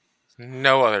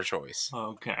 No other choice.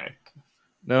 Okay.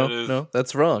 No, That is- no,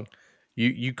 that's wrong.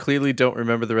 You clearly don't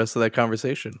remember the rest of that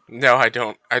conversation. No, I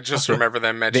don't. I just remember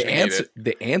them mentioning Eat It.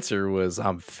 The answer was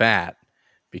I'm fat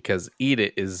because eat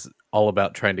it is all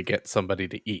about trying to get somebody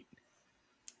to eat.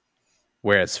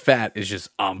 Whereas fat is just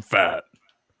I'm fat.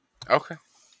 Okay.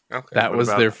 That What was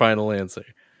about- their final answer.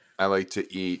 I like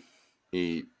to eat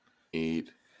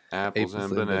apples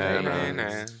and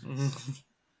bananas.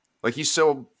 Like he's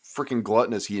so freaking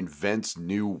gluttonous, he invents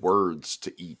new words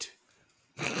to eat.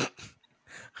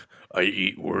 I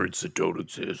eat words that don't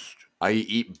exist. I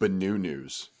eat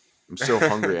banunus. I'm so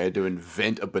hungry, I had to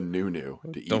invent a banunu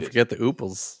to eat Don't it. forget the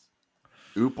ooples.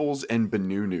 Ooples and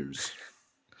banunus.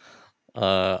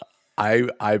 I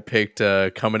picked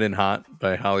 "Coming in Hot"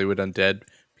 by Hollywood Undead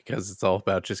because it's all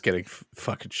about just getting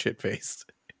fucking shit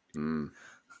faced.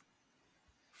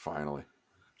 Finally.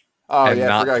 Oh And yeah, I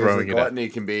not forgot 'cause throwing the it up. gluttony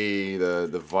can be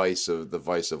the vice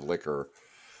of liquor.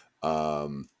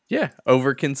 Yeah,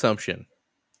 overconsumption.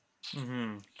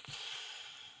 Mm-hmm.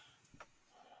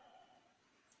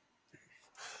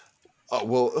 Oh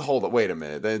well, hold on, wait a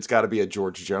minute. Then it's got to be a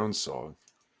George Jones song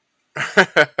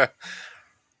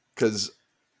because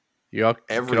You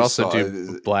Every could also song do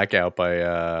is- "Blackout"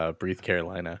 by Breathe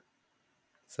Carolina.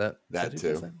 Is that That who too.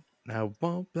 does that? I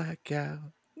won't black out.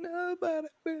 Nobody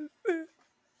will.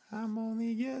 I'm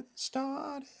only getting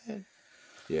started.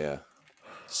 Yeah.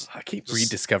 I keep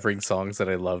rediscovering songs that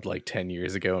I loved like 10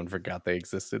 years ago and forgot they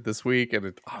existed this week,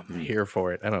 and I'm here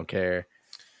for it. I don't care.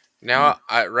 Now,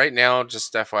 right now,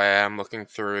 just FYI, I'm looking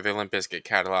through the Limp Bizkit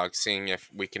catalog, seeing if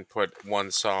we can put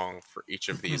one song for each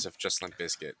of these of just Limp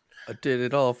Bizkit. I did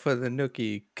it all for the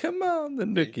nookie. Come on, the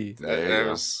nookie. There you That go.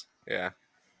 was, yeah.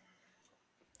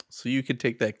 So you can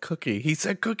take that cookie. He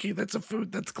said cookie. That's a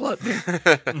food. That's gluttony.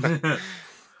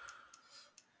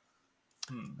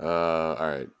 All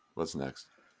right. What's next?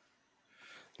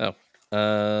 Oh.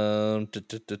 Any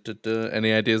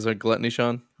ideas on gluttony,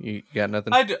 Sean? You got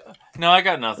nothing? No, I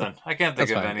got nothing. I can't think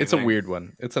That's of fine. anything. It's a weird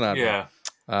one. It's an odd Yeah.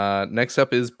 one. Next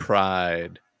up is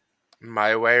pride.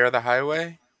 My Way or the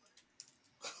Highway?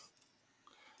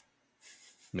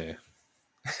 Meh.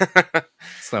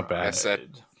 It's not bad. I said,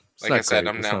 It's like not I said, great,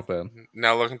 I'm but it's not bad.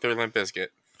 now looking through Limp Bizkit.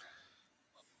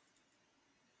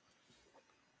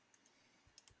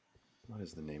 What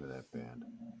is the name of that band?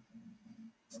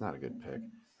 It's not a good pick.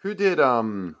 Who did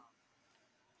that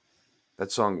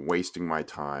song "Wasting My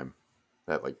Time"?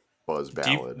 That like buzz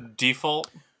ballad. Default.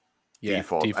 Yeah,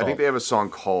 Default. I think they have a song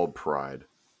called "Pride,"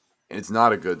 and it's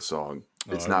not a good song.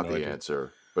 Oh, It's I have not no the idea.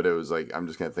 answer, but it was like I'm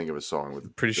just gonna think of a song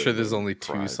with. Pretty the sure there's name only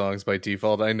two Pride. songs by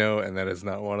default I know, and that is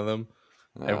not one of them.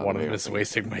 And one of maybe them I'm is thinking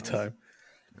wasting of my something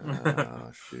time.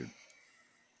 else. Shoot.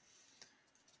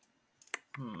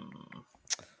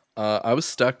 I was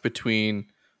stuck between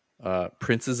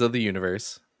Princes of the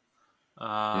Universe,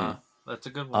 That's a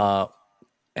good one.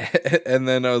 and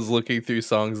then I was looking through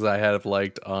songs I had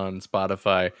liked on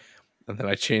Spotify, and then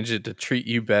I changed it to "Treat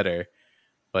You Better"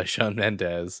 by Shawn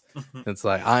Mendes. It's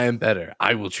like, I am better.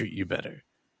 I will treat you better.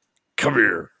 Come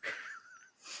here.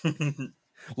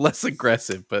 Less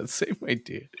aggressive, but same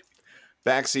idea.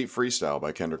 Backseat Freestyle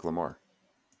by Kendrick Lamar.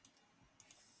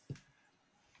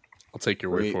 I'll take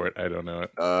your word for it. I don't know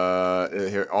it.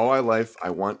 Here, all my life, I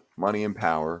want money and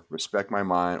power, respect my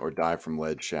mind, or die from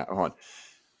lead shower. Hold on.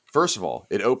 First of all,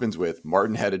 it opens with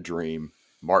Martin had a dream,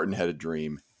 Martin had a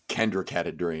dream, Kendrick had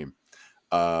a dream.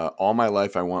 All my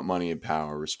life, I want money and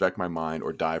power, respect my mind,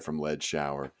 or die from lead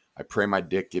shower. I pray my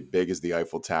dick get big as the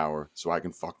Eiffel Tower so I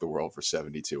can fuck the world for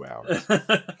 72 hours.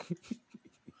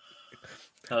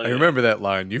 I remember that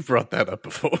line. You've brought that up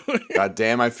before. God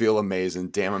damn, I feel amazing.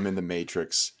 Damn, I'm in the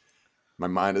Matrix. My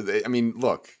mind is, I mean,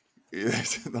 look,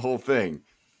 the whole thing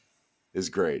is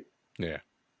great. Yeah.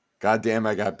 God damn,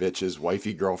 I got bitches,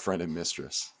 wifey, girlfriend, and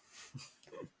mistress.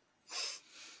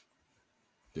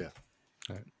 Yeah.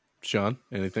 All right. Sean,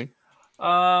 anything?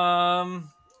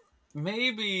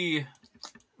 Maybe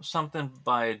something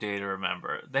by A Day to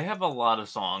Remember. They have a lot of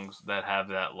songs that have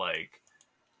that, like,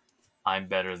 I'm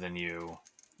better than you,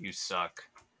 you suck.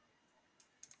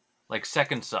 Like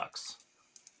Second Sucks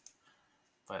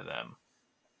by them.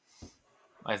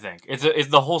 I think. It's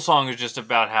the whole song is just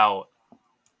about how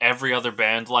every other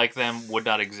band like them would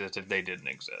not exist if they didn't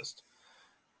exist.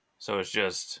 So it's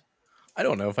just I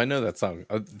don't know if I know that song.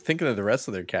 Thinking of the rest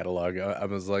of their catalog, I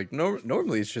was like, no.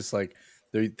 Normally, it's just like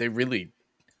they really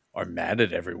are mad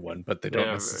at everyone, but they don't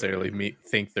Yeah, necessarily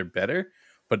think they're better.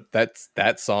 But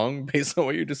that song, based on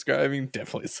what you're describing,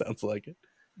 definitely sounds like it.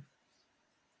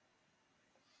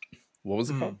 What was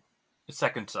it called?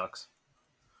 Second Sucks.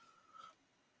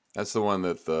 That's the one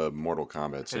that the Mortal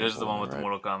Kombat. It is the one with right? the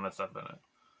Mortal Kombat stuff in it.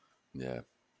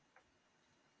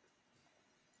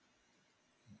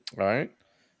 Yeah. All right.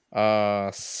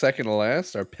 Second to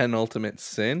last, our penultimate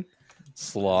sin,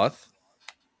 Sloth.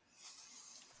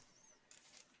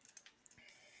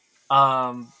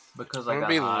 Because I Wanna got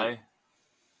be high.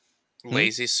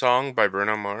 Lazy Song by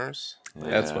Bruno Mars.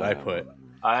 That's what I put.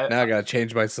 I Now I gotta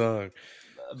change my song.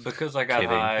 because I got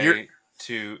Kidding. high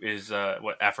to is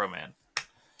what Afro Man.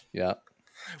 Yeah.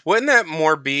 Wouldn't that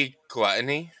more be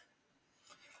Gluttony?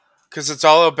 Because it's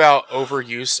all about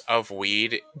overuse of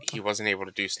weed. He wasn't able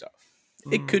to do stuff.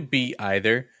 It could be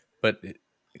either, but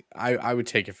I would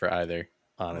take it for either,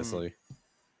 honestly.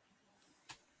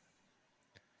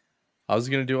 I was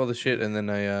gonna do all the shit and then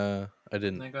I And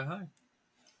didn't I got high.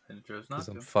 And it chose not because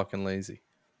to. I'm fucking lazy.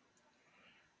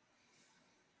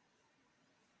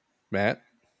 Matt?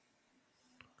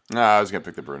 Nah, I was gonna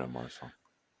pick the Bruno Mars song.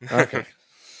 Okay.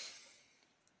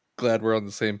 Glad we're on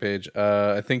the same page.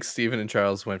 I think Steven and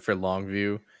Charles went for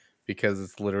Longview because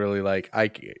it's literally like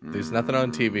there's nothing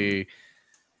on TV.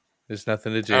 There's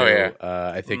nothing to do. Oh,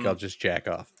 yeah. I think I'll just jack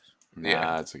off. Nah,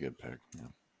 Yeah. that's a good pick.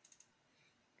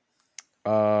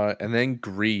 Yeah. And then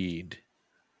Greed.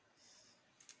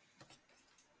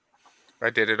 I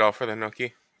did it all for the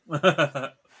Nookie.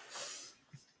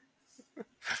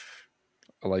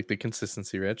 I like the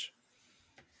consistency, Rich.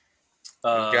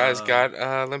 You guys got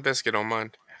Limp Bizkit on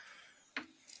mine.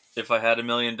 If I Had $1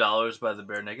 Million by the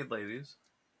Bare Naked Ladies.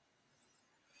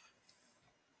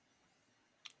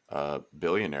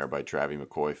 Billionaire by Travie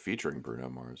McCoy featuring Bruno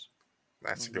Mars.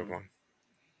 That's a good one.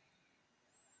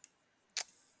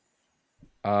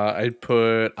 I'd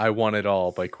put I Want It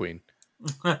All by Queen.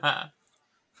 That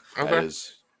Okay.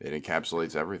 it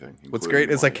encapsulates everything. What's including great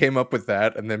is I money. came up with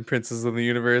that, and then Princess of the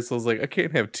Universe was like, I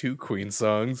can't have two Queen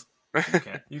songs.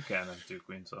 You can have two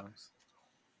Queen songs.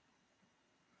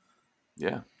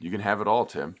 Yeah, you can have it all,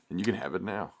 Tim, and you can have it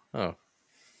now. Oh,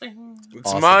 It's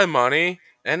Awesome. my money,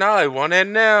 and I want it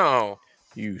now.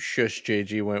 you shush,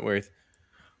 JG Wentworth.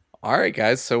 All right,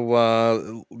 guys. So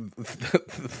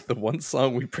the one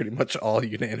song we pretty much all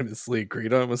unanimously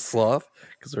agreed on was Sloth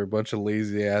because we're a bunch of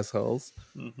lazy assholes.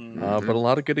 But a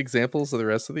lot of good examples of the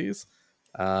rest of these.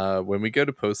 When we go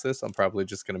to post this, I'm probably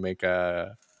just going to make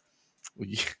a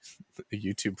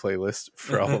YouTube playlist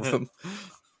for all of them.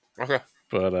 Okay.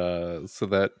 But so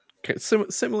that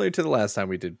similar to the last time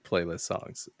we did playlist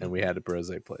songs and we had a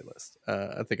Brose playlist.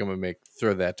 I think I'm gonna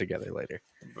throw that together later.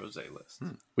 Brose list.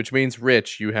 Which means,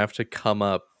 Rich, you have to come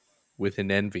up with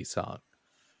an Envy song,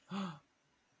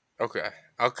 Okay.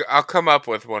 I'll come up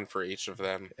with one for each of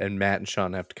them. and Matt and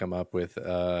Sean have to come up with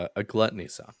a Gluttony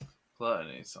song.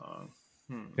 Gluttony song.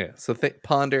 Yeah. So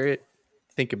ponder it,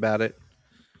 think about it,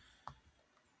 I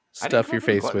didn't stuff come your up with a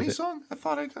face Gluttony with it. song? I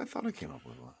thought I came up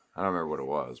with one. I don't remember what it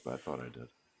was, but I thought I did.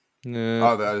 No.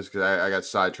 Oh, that was because I got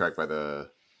sidetracked by the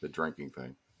drinking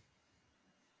thing.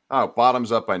 Oh,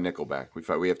 "Bottoms Up" by Nickelback. We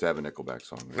have to have a Nickelback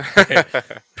song.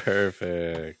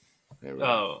 Perfect. There we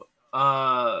go.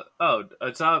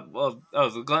 It's not. Well,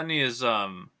 the Gluttony is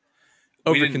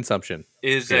Overconsumption.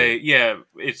 it's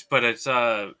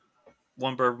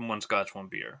one bourbon, one scotch, one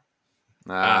beer.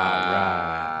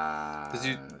 Ah, 'Cause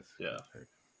you- yeah.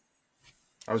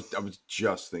 I was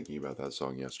just thinking about that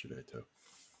song yesterday too.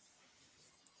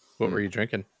 What were you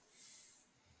drinking?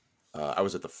 I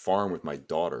was at the farm with my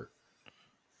daughter,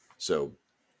 so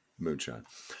moonshine.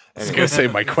 I was Anyway, gonna say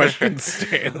my question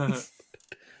stands.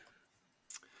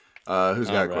 who's got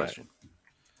a All right. question?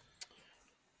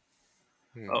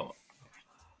 Oh,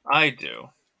 I do.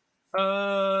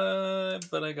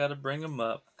 But I gotta bring them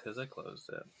up because I closed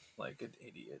it like an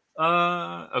idiot.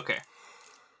 Okay.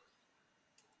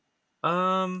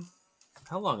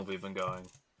 How long have we been going?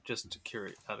 Just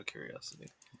out of curiosity.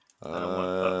 I don't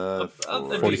want-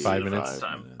 a 45 decent minutes.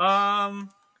 amount of time.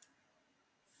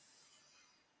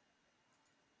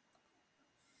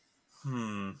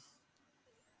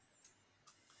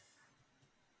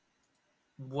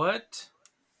 What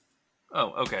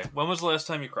Oh, okay. When was the last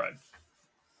time you cried?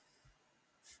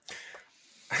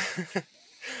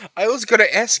 I was gonna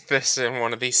ask this in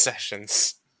one of these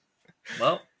sessions.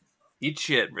 Well, eat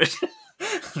shit, Rich.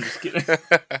 I'm just kidding.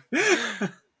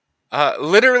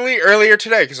 Literally earlier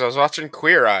today because I was watching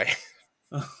Queer Eye.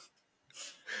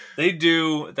 They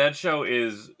do. That show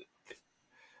is,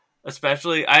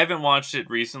 especially. I haven't watched it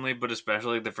recently, but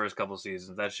especially the first couple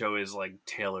seasons, that show is like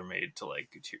tailor made to like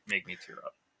make me tear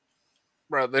up.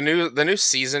 Bro, the new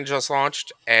season just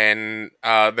launched, and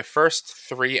the first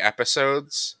 3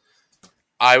 episodes,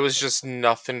 I was just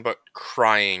nothing but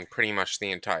crying pretty much the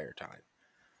entire time.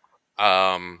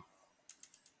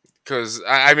 Because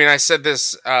I mean, I said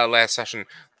this last session.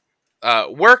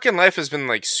 Work and life has been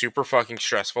like super fucking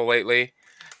stressful lately,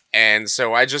 and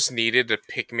so I just needed to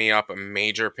pick me up, a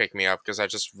major pick me up, because I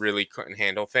just really couldn't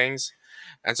handle things.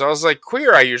 And so I was like,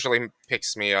 Queer Eye usually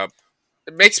picks me up.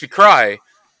 It makes me cry,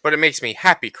 but it makes me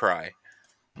happy cry.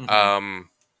 Mm-hmm.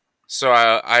 So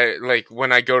I like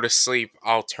when I go to sleep,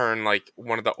 I'll turn like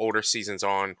one of the older seasons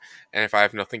on, and if I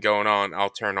have nothing going on, I'll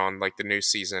turn on like the new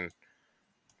season,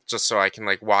 just so I can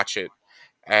like watch it.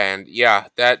 And yeah,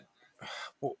 that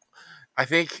I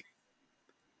think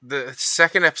the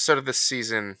second episode of this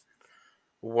season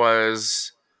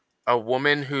was a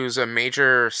woman who's a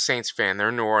major Saints fan. They're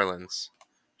in New Orleans.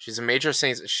 She's a major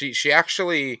Saints. She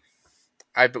actually,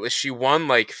 I believe she won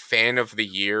like fan of the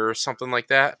year or something like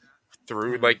that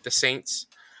through Mm-hmm. like the Saints.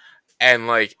 And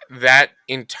like that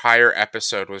entire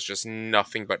episode was just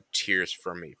nothing but tears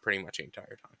for me, pretty much the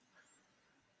entire time.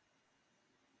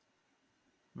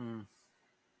 Mm.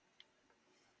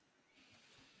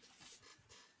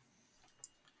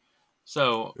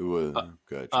 So, It was uh,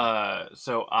 gotcha.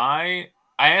 so I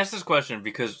asked this question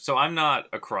because I'm not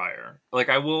a crier. Like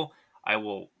I will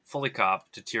fully cop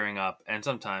to tearing up, and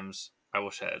sometimes I will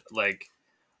shed. Like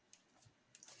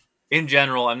in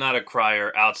general, I'm not a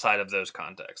crier outside of those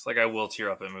contexts. Like I will tear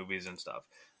up in movies and stuff,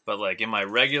 but like in my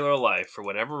regular life, for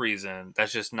whatever reason,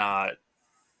 that's just not.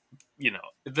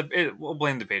 We'll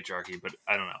blame the patriarchy, but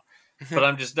I don't know.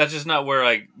 But that's just not where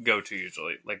I go to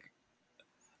usually. Like,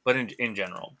 but in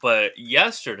general. But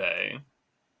yesterday,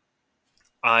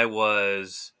 I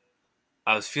was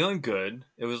I was feeling good.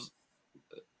 It was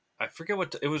I forget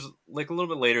it was like a little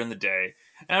bit later in the day,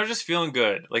 and I was just feeling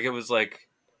good. Like it was like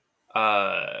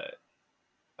uh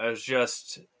I was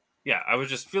just I was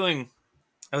just feeling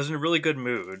I was in a really good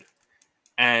mood,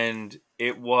 and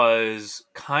it was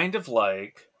kind of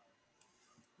like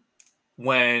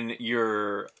when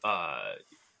your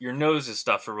nose is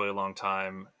stuffed for a really long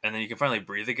time, and then you can finally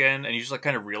breathe again, and you just like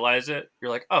kind of realize it.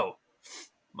 You're like, oh,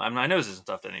 my nose isn't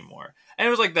stuffed anymore, and it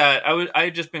was like that. I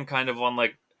had just been kind of on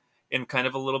like in kind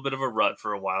of a little bit of a rut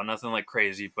for a while, nothing like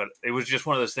crazy, but it was just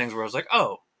one of those things where I was like,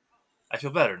 oh, I feel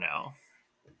better now,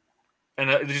 and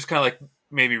it just kind of like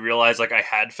made me realize like I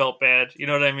had felt bad. You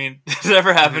know what I mean? Does it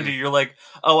ever happen to you? You're like,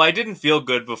 oh, I didn't feel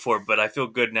good before, but I feel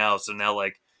good now. So now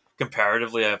like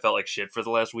comparatively, I felt like shit for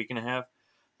the last week and a half.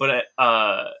 But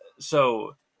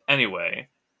so anyway,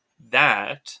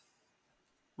 that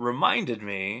reminded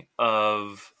me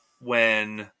of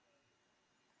when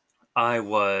I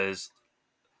was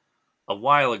a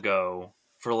while ago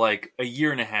for like a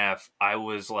year and a half. I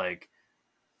was like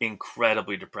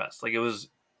incredibly depressed. Like it was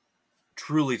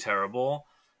truly terrible.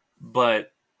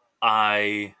 But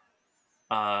I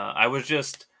I was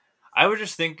just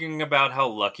thinking about how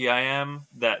lucky I am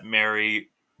that Mary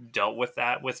dealt with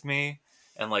that with me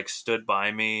and like stood by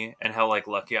me, and how like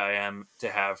lucky I am to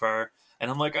have her.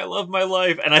 And I'm like, I love my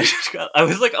life. And I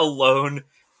was like alone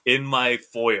in my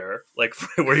foyer, like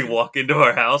where you walk into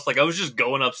our house. Like I was just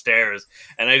going upstairs,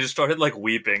 and I just started like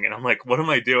weeping, and I'm like, what am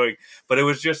I doing? But it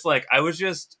was just like I was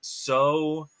just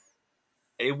so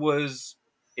it was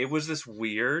this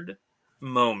weird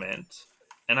moment,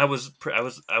 and I was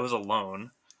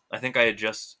alone. I think I had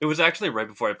just it was actually right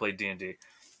before I played D&D.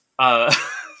 Uh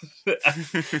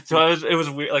so it was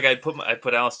weird. Like I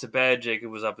put Alice to bed, Jacob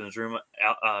was up in his room,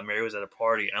 Mary was at a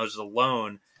party, and I was just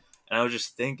alone, and I was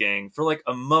just thinking for like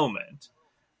a moment,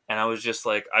 and I was just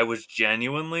like I was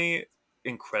genuinely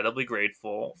incredibly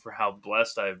grateful for how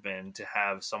blessed I've been to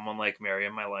have someone like Mary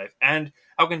in my life, and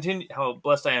how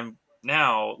blessed I am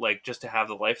now, like just to have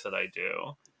the life that I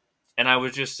do. And I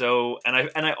was just so, and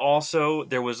I also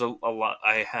there was a lot.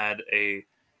 I had a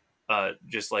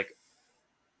just like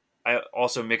I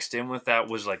also mixed in with that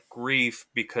was like grief,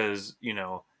 because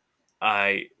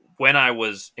I when I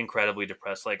was incredibly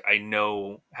depressed, like I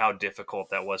know how difficult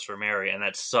that was for Mary, and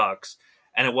that sucks.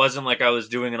 And it wasn't like I was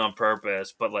doing it on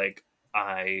purpose, but like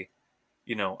I,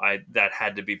 I that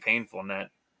had to be painful, and that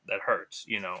hurts.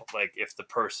 Like if the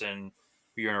person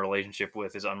who you're in a relationship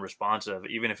with is unresponsive,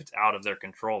 even if it's out of their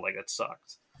control, like it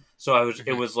sucks. So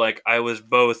it was like I was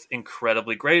both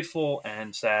incredibly grateful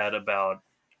and sad about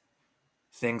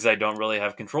things I don't really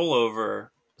have control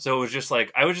over. So it was just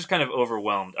like I was just kind of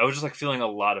overwhelmed. I was just like feeling a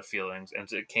lot of feelings,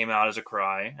 and it came out as a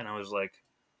cry, and I was like,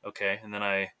 okay. And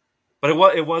then but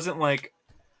it wasn't like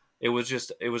it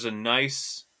was a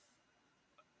nice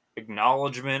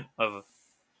acknowledgement of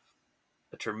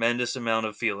a tremendous amount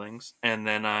of feelings, and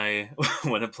then I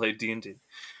went and played D&D.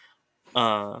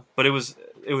 But it was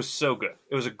so good.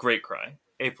 It was a great cry.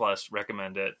 A+,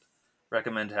 recommend it.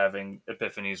 Recommend having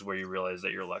epiphanies where you realize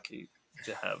that you're lucky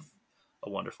to have a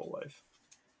wonderful life.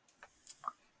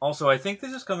 Also, I think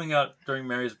this is coming out during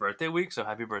Mary's birthday week, so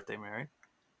happy birthday, Mary.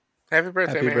 Happy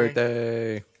birthday, Happy Mary.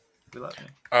 birthday. We love you.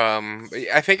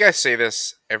 I think I say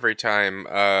this every time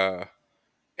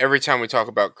we talk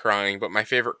about crying, but my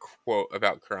favorite quote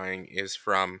about crying is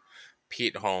from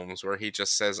Pete Holmes, where he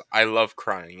just says, "I love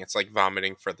crying. It's like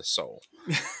vomiting for the soul."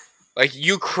 Like,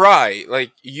 you cry,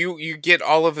 like you get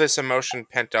all of this emotion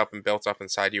pent up and built up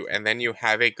inside you, and then you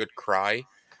have a good cry,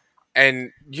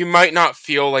 and you might not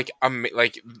feel like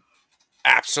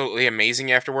absolutely amazing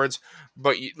afterwards,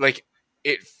 but like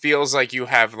it feels like you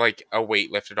have like a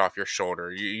weight lifted off your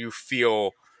shoulder. You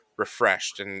feel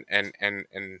refreshed and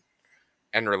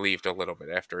relieved a little bit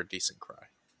after a decent cry.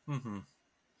 Mm-hmm.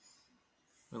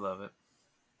 We love it.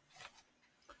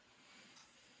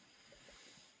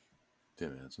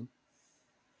 Tim Hansen.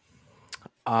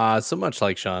 So much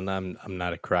like Sean, I'm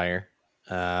not a crier.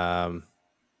 I'm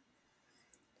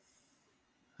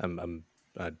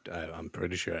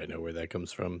pretty sure I know where that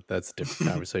comes from. That's a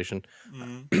different conversation.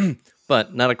 Mm-hmm.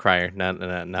 But not a crier.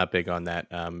 Not big on that.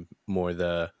 More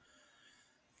the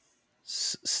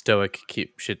stoic,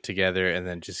 keep shit together, and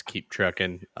then just keep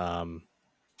trucking.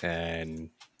 And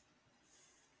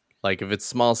like if it's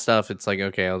small stuff, it's like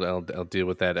okay, I'll deal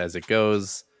with that as it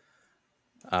goes.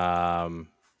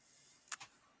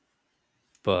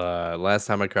 But last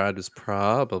time I cried was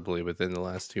probably within the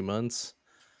last 2 months.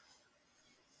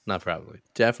 Not probably.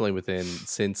 Definitely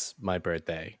since my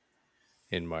birthday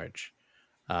in March.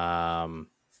 I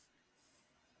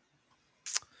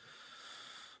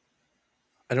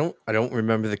don't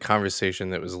remember the conversation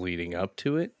that was leading up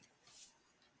to it.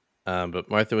 But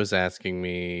Martha was asking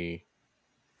me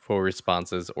for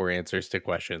responses or answers to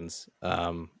questions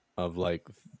of like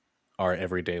our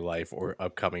everyday life or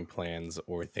upcoming plans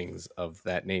or things of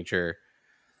that nature.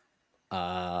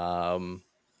 And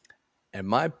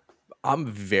I'm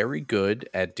very good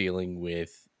at dealing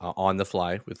with on the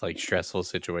fly with like stressful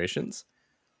situations,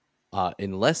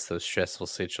 unless those stressful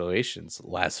situations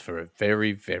last for a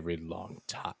very, very long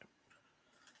time.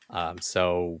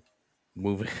 So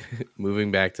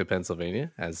moving back to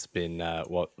Pennsylvania has been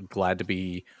glad to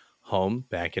be home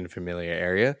back in a familiar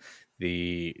area.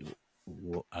 The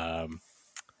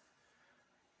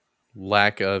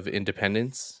lack of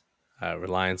independence,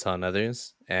 reliance on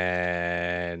others,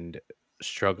 and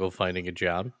struggle finding a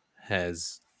job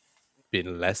has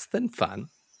been less than fun.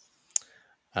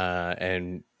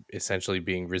 And essentially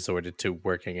being resorted to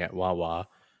working at Wawa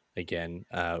again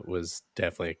was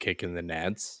definitely a kick in the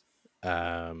nads.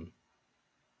 And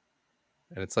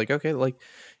it's like, okay, like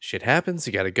shit happens,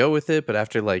 you got to go with it. But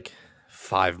after like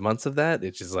 5 months of that,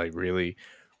 it just like really,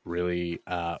 really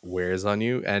wears on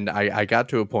you. And I got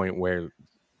to a point where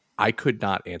I could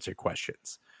not answer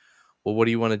questions. Well, what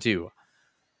do you want to do?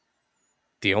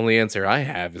 The only answer I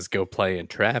have is go play in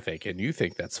traffic, and you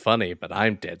think that's funny, but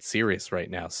I'm dead serious right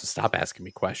now, so stop asking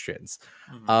me questions.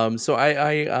 Mm-hmm. So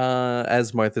I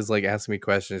as Martha's like asking me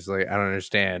questions, like I don't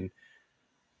understand,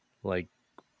 like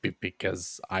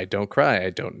because I don't cry, I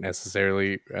don't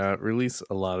necessarily release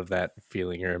a lot of that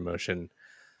feeling or emotion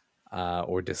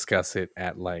or discuss it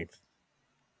at length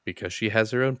because she has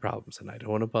her own problems, and I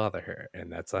don't want to bother her,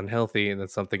 and that's unhealthy, and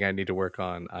that's something I need to work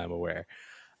on. I'm aware.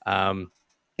 Um,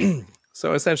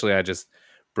 So essentially, I just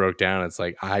broke down. It's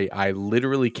like I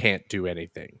literally can't do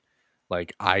anything.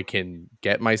 Like I can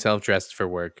get myself dressed for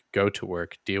work, go to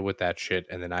work, deal with that shit,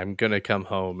 and then I'm gonna come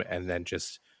home and then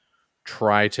just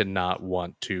try to not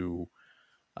want to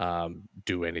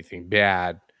do anything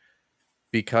bad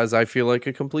because I feel like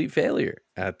a complete failure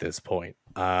at this point.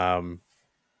 Going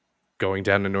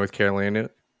down to North Carolina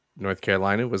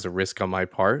was a risk on my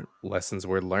part. Lessons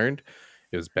were learned.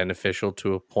 It was beneficial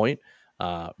to a point.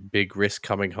 Big risk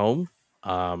coming home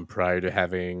prior to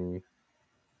having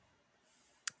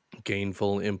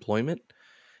gainful employment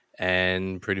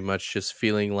and pretty much just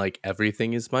feeling like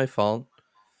everything is my fault.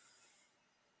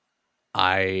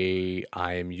 I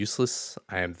am useless.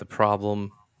 I am the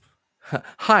problem.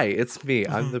 Hi, it's me.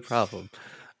 I'm the problem.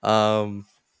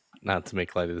 not to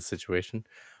make light of the situation,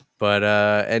 but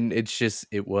and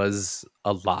it was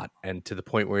a lot, and to the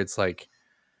point where it's like,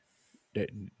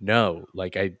 no,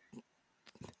 like I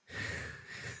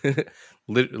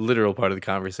literal part of the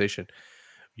conversation.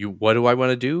 What do I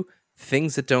want to do?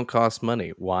 Things that don't cost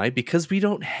money. Why? Because we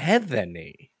don't have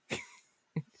any.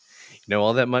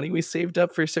 All that money we saved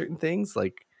up for certain things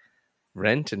like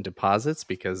rent and deposits,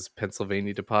 because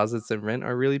Pennsylvania deposits and rent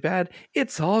are really bad.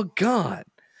 It's all gone.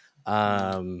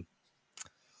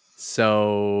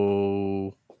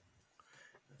 So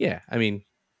yeah, I mean,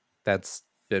 that's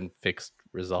been fixed,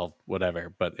 resolved,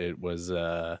 whatever. But it was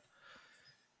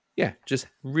just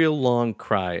real long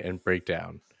cry and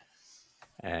breakdown.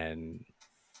 And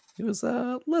it was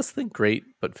less than great,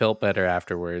 but felt better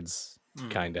afterwards.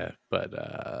 Kinda.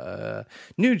 But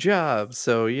new job,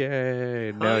 so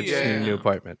yay. Now I just need a new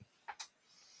apartment.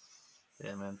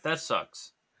 Yeah, man. That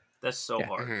sucks. That's so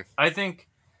hard. Mm-hmm. I think,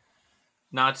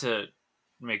 not to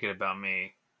make it about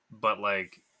me, but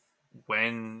like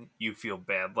when you feel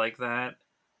bad like that,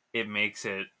 it makes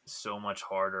it so much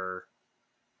harder.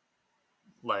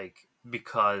 Like,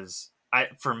 because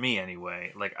for me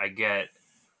anyway, like I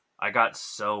got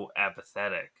so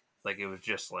apathetic. Like, it was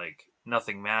just like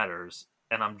nothing matters,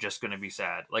 and I'm just gonna be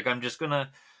sad. Like, I'm just gonna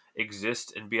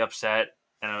exist and be upset,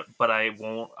 but I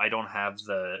don't have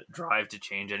the drive to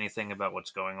change anything about what's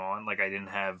going on. Like, I didn't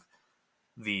have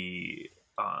the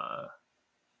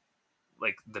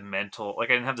like the mental, like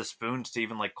I didn't have the spoons to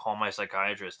even like call my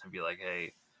psychiatrist and be like,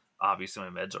 hey, obviously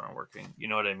my meds aren't working. You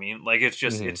know what I mean? Like, it's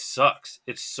just it sucks.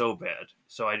 It's so bad.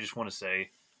 So I just want to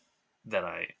say that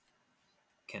I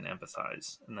can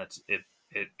empathize, and that's it.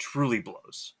 It truly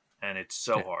blows, and it's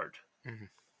so hard. Mm-hmm.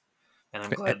 And I'm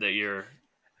glad that you're.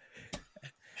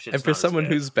 And for someone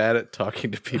who's bad at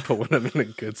talking to people when I'm in a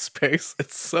good space,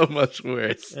 it's so much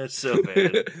worse. It's so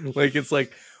bad. Like, it's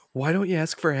like, why don't you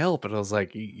ask for help? And I was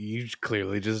like, you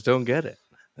clearly just don't get it.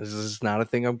 This is not a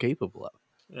thing I'm capable of.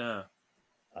 Yeah.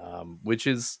 Which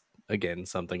is, again,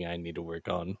 something I need to work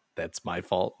on. That's my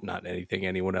fault, not anything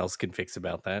anyone else can fix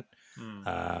about that.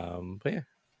 But yeah.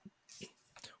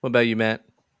 What about you, Matt?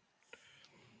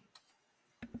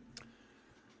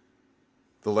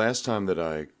 The last time that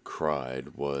I cried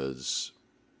was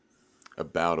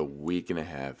about a week and a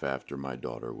half after my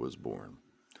daughter was born.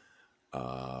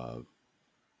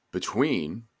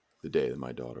 Between the day that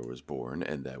my daughter was born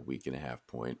and that week and a half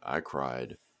point, I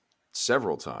cried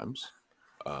several times.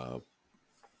 At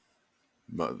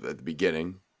the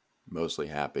beginning, mostly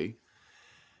happy.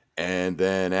 And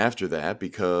then after that,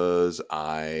 because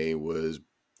I was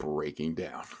breaking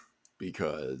down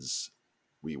because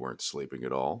we weren't sleeping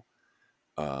at all.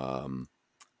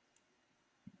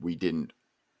 We didn't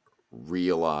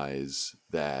realize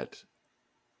that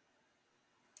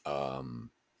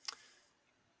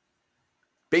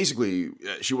basically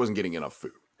she wasn't getting enough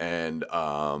food, and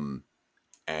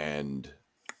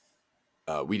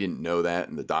we didn't know that,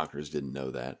 and the doctors didn't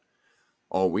know that.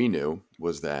 All we knew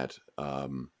was that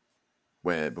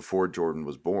before Jordan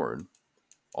was born,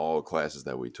 all classes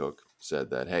that we took said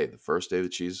that, hey, the first day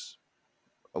that she's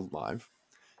alive,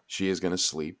 she is going to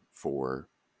sleep for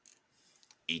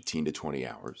 18 to 20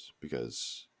 hours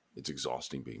because it's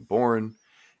exhausting being born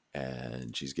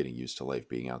and she's getting used to life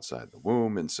being outside the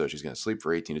womb. And so she's going to sleep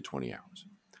for 18 to 20 hours.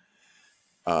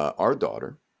 Our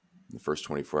daughter, the first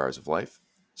 24 hours of life,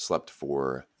 slept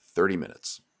for 30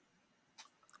 minutes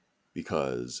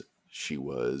because she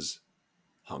was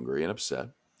hungry and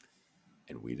upset,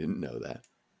 and we didn't know that.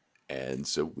 And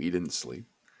so we didn't sleep.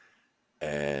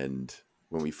 And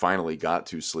when we finally got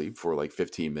to sleep for like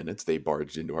 15 minutes, they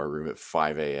barged into our room at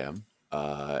 5 a.m.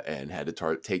 And had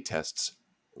to take tests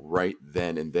right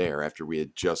then and there after we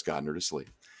had just gotten her to sleep.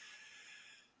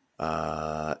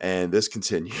 And this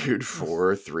continued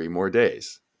for 3 more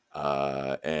days.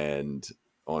 And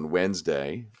on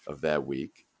Wednesday of that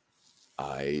week,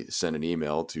 I sent an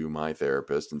email to my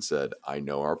therapist and said, I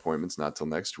know our appointment's not till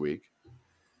next week,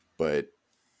 but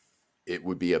it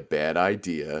would be a bad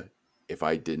idea if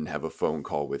I didn't have a phone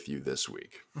call with you this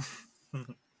week.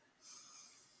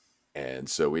 And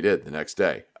so we did the next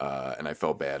day. And I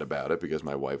felt bad about it because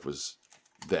my wife was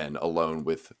then alone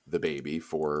with the baby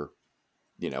for,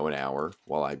 an hour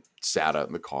while I sat out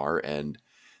in the car and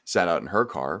sat out in her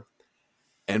car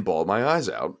and bawled my eyes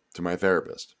out to my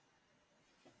therapist.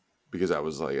 Because I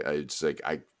was like,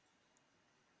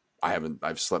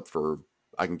 I've slept for,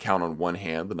 I can count on one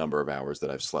hand the number of hours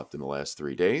that I've slept in the last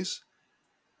 3 days.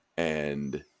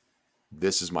 And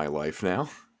this is my life now.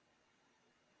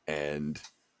 And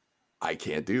I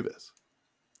can't do this.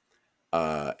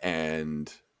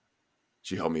 And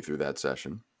she helped me through that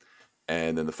session.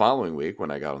 And then the following week,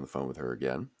 when I got on the phone with her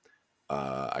again,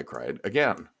 I cried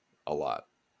again a lot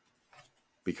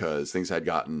because things had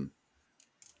gotten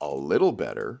a little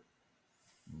better,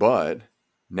 but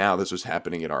now this was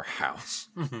happening at our house.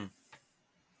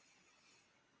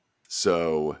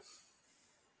 So,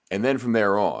 and then from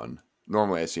there on,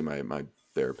 normally I see my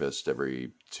therapist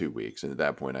every 2 weeks. And at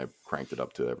that point, I cranked it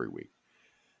up to every week.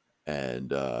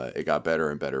 And it got better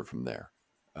and better from there.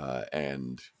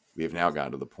 And we have now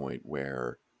gotten to the point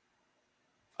where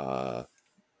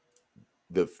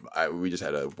we just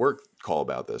had a work call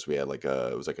about this. We had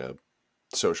it was like a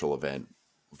social event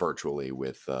virtually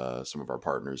with some of our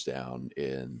partners down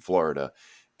in Florida.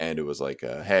 And it was like,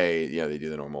 hey, they do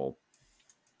the normal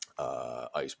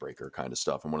icebreaker kind of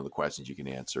stuff. And one of the questions you can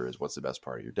answer is, what's the best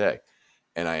part of your day?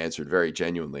 And I answered very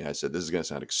genuinely. I said, this is going to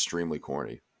sound extremely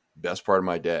corny. Best part of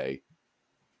my day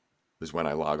is when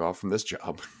I log off from this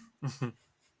job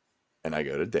and I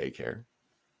go to daycare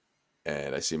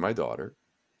and I see my daughter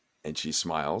and she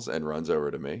smiles and runs over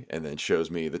to me and then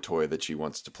shows me the toy that she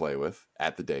wants to play with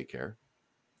at the daycare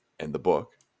and the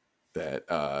book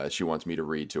that she wants me to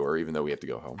read to her, even though we have to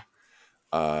go home.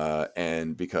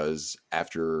 And because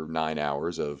after 9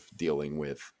 hours of dealing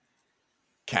with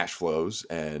cash flows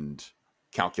and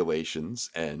calculations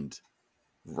and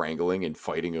wrangling and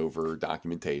fighting over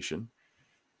documentation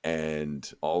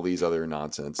and all these other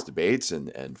nonsense debates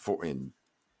and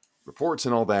reports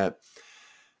and all that,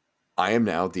 I am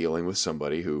now dealing with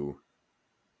somebody who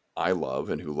I love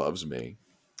and who loves me,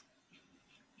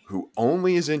 who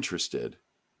only is interested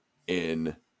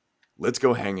in, let's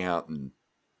go hang out and,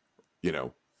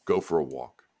 go for a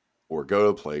walk or go to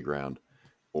the playground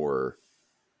or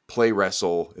play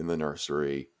wrestle in the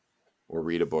nursery or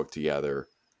read a book together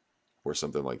or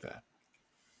something like that.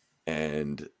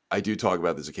 And I do talk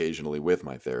about this occasionally with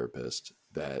my therapist,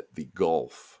 that the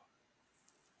gulf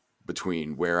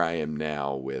between where I am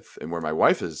now and where my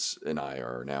wife is and I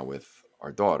are now with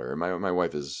our daughter. And my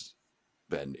wife has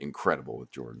been incredible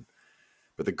with Jordan.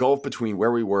 But the gulf between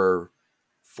where we were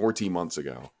 14 months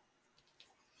ago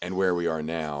and where we are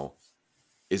now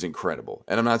is incredible.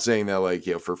 And I'm not saying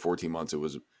that for 14 months it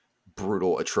was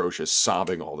brutal, atrocious,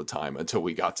 sobbing all the time until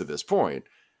we got to this point.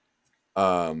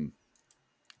 But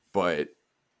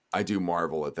I do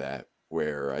marvel at that,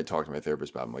 where I talk to my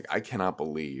therapist about it. I'm like, I cannot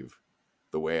believe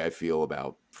the way I feel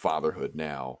about fatherhood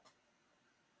now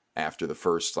after the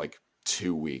first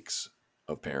 2 weeks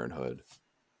of parenthood.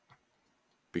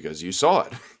 Because you saw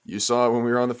it. You saw it when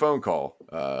we were on the phone call,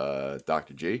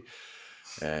 Dr. G.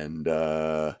 And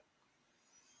it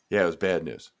was bad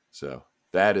news. So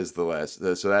that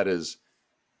is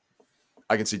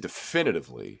I can see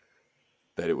definitively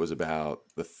that it was about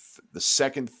the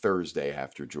second Thursday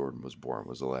after Jordan was born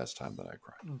was the last time that I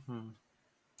cried. Mm-hmm.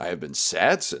 I have been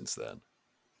sad since then,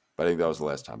 but I think that was the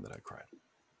last time that I cried.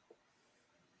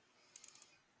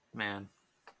 Man,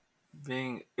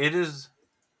 it is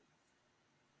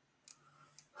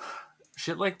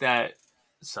shit like that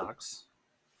sucks.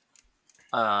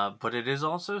 But it is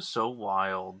also so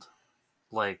wild,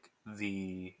 when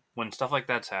stuff like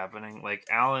that's happening. Like,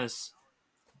 Alice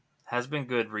has been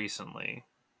good recently,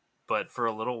 but for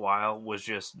a little while was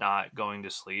just not going to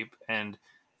sleep. And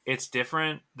it's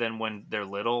different than when they're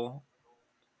little,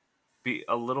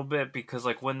 a little bit, because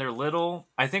when they're little,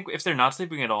 I think if they're not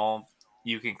sleeping at all,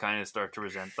 you can kind of start to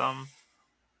resent them.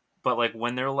 But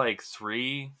when they're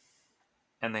 3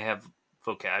 and they have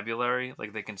vocabulary,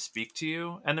 they can speak to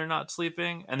you and they're not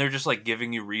sleeping and they're just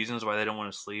giving you reasons why they don't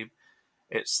want to sleep,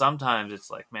 sometimes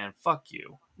it's man, fuck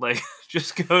you,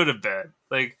 just go to bed.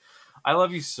 I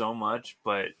love you so much,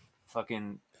 but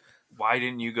fucking why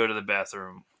didn't you go to the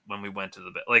bathroom when we went to the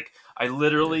bed? I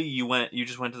literally, you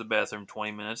just went to the bathroom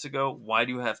 20 minutes ago. Why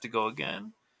do you have to go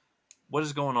again? What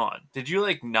is going on? Did you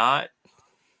did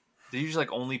you just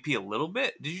only pee a little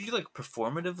bit? Did you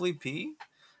performatively pee?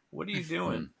 What are you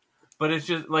doing? But it's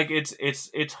just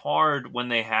it's hard when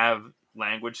they have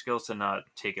language skills to not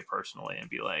take it personally and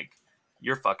be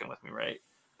you're fucking with me, right?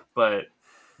 But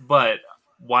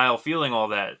while feeling all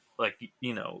that,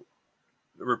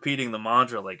 repeating the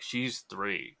mantra, she's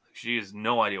 3, she has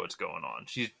no idea what's going on.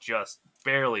 She's just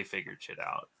barely figured shit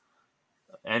out,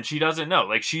 and she doesn't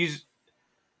know. She's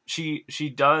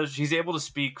able to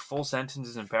speak full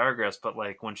sentences and paragraphs, but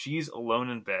when she's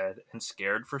alone in bed and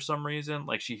scared for some reason,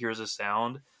 she hears a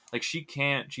sound, she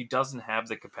doesn't have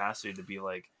the capacity to be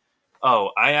what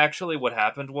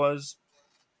happened was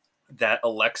that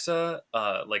Alexa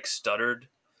stuttered,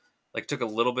 took a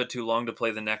little bit too long to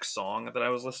play the next song that I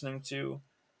was listening to,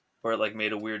 where it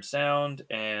made a weird sound,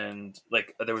 and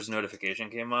there was a notification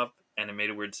came up and it made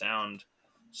a weird sound,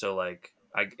 so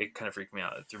it kind of freaked me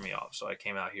out. It threw me off. So I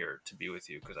came out here to be with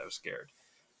you because I was scared.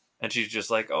 And she's just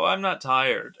like, "Oh, I'm not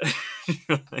tired."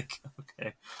 You're like,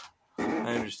 okay,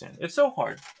 I understand. It's so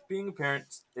hard. Being a parent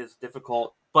is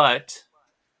difficult, but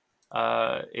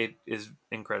it is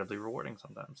incredibly rewarding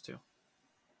sometimes too.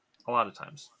 A lot of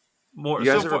times, more You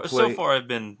guys so ever far. play? So far,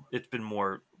 it's been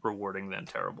more rewarding than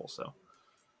terrible. So,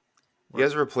 You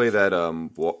guys ever play that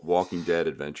Walking Dead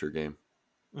adventure game?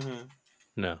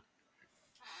 No.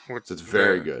 So it's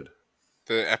very good.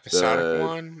 The episodic The-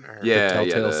 one? Or... Yeah,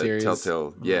 Telltale the series?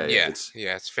 Telltale. Yeah, Yeah, It's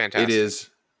it's fantastic. it is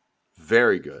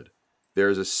very good.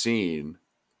 There's a scene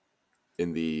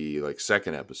in the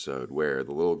second episode where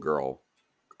the little girl,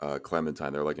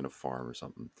 Clementine, they're like in a farm or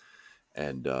something,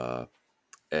 and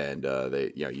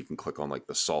they you can click on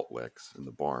the salt licks in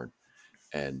the barn,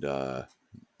 and they're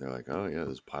like, oh yeah,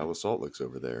 there's a pile of salt licks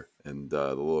over there, and the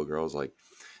little girl's like,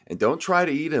 and don't try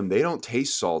to eat them. They don't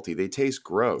taste salty. They taste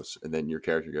gross. And then your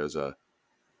character goes,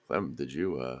 Clem, did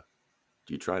you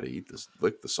try to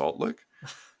lick the salt lick?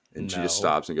 And she just No.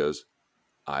 stops and goes,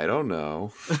 I don't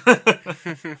know.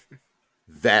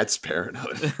 That's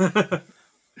parenthood.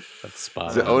 That's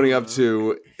spot So on. owning up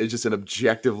to it's just an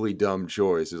objectively dumb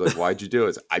choice. It's like, why'd you do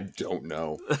it? I don't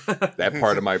know. That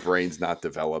part of my brain's not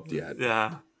developed yet.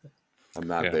 Yeah, I'm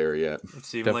not Yeah. there yet. it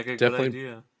seemed Def- like a good definitely-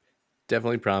 idea.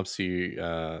 Definitely prompts you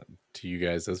to you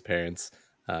guys as parents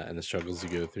and the struggles you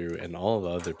go through, and all the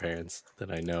other parents that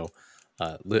I know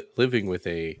living with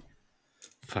a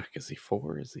is he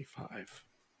 4? Is he 5?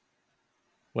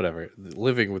 Whatever,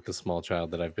 living with the small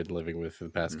child that I've been living with for the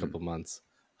past couple months.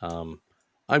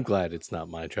 I'm glad it's not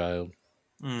my child.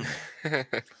 Mm.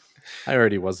 I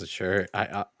already wasn't sure.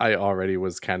 I already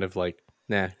was kind of like,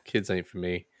 nah, kids ain't for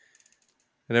me.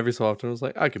 And every so often I was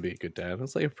like, I could be a good dad. I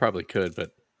was like, I probably could,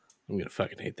 but I'm gonna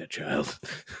fucking hate that child.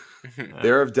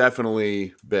 There have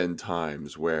definitely been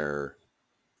times where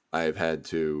I've had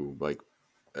to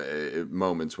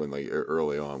moments when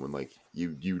early on when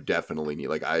you definitely need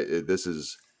this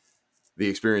is the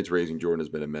experience raising Jordan has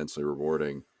been immensely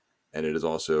rewarding, and it has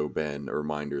also been a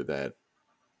reminder that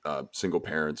single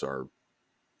parents are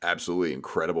absolutely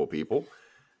incredible people,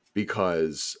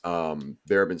 because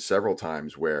there have been several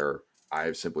times where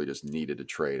I've simply just needed to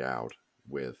trade out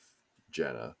with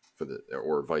Jenna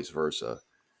or vice versa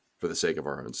for the sake of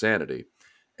our own sanity.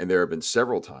 And there have been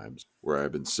several times where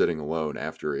I've been sitting alone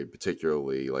after a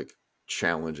particularly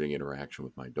challenging interaction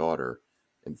with my daughter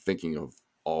and thinking of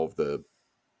all of the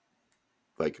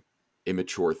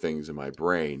immature things in my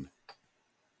brain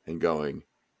and going,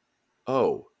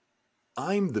 oh,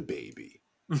 I'm the baby.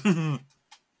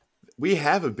 We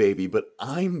have a baby, but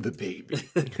I'm the baby.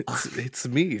 it's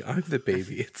me. I'm the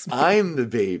baby. It's me. I'm the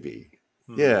baby.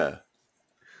 Yeah.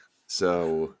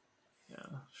 So Yeah,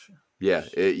 sure. yeah,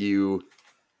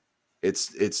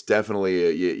 it's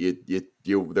definitely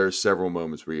you there's several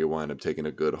moments where you wind up taking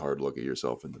a good hard look at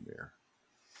yourself in the mirror.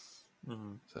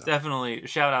 So. Definitely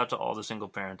shout out to all the single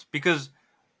parents, because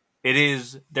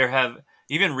there have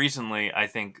even recently, I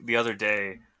think the other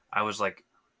day I was like,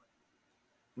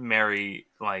 Mary,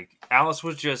 Alice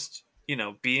was just,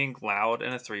 being loud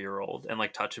and a 3-year-old and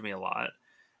touching me a lot.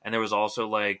 And there was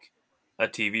also a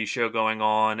TV show going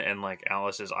on, and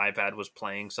Alice's iPad was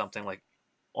playing something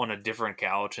on a different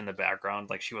couch in the background.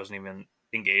 She wasn't even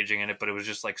engaging in it, but it was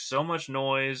just so much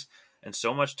noise and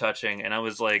so much touching. And I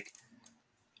was like,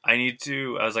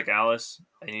 Alice,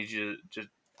 I need you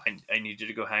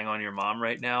to go hang on your mom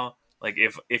right now.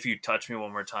 If you touch me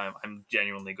one more time, I'm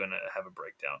genuinely gonna have a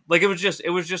breakdown.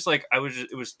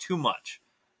 It was too much,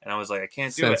 and I was like, I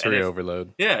can't do Sensory it.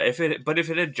 overload. Yeah, if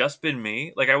it had just been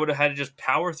me, I would have had to just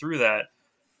power through that,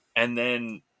 and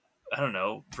then I don't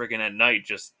know, freaking at night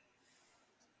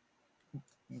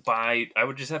I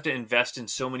would just have to invest in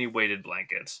so many weighted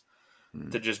blankets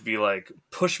to just be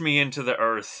push me into the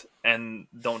earth and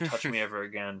don't touch me ever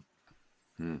again.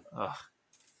 Ugh.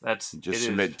 Just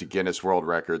submit to Guinness World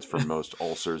Records for most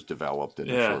ulcers developed in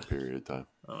a short period of time.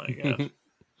 Oh my god!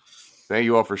 Thank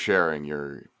you all for sharing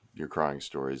your crying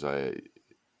stories. I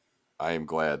am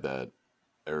glad that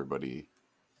everybody.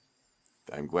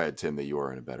 I'm glad, Tim, that you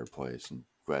are in a better place, and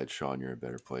glad, Sean, you're in a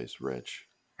better place. Rich,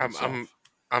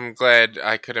 I'm glad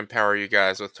I could empower you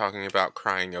guys with talking about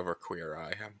crying over Queer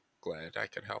Eye. I'm glad I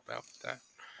could help out with that.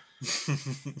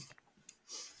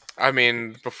 I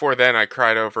mean, before then, I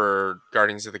cried over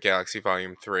Guardians of the Galaxy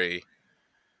Volume 3.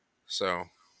 So.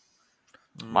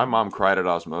 My mom cried at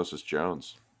Osmosis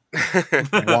Jones.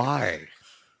 Why?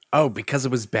 Oh, because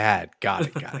it was bad. Got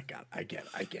it. I get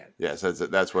it. Yes,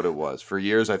 that's what it was. For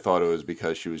years, I thought it was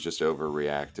because she was just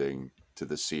overreacting to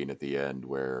the scene at the end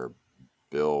where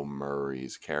Bill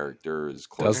Murray's character is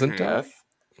close to death.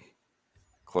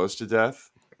 Close to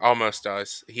death? Almost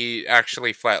does. He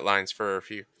actually flatlines for a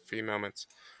few moments.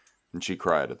 And she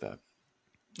cried at that.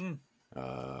 Mm.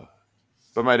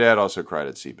 But my dad also cried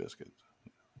at Seabiscuit.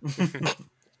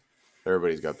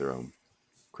 Everybody's got their own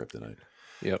kryptonite.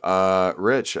 Yep.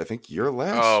 Rich, I think you're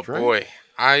last. Oh right? boy.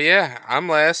 Yeah, I'm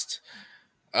last.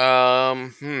 All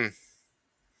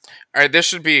right, this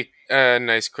should be a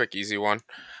nice, quick, easy one.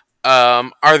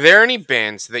 Are there any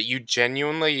bands that you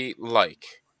genuinely like,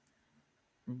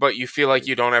 but you feel like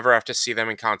you don't ever have to see them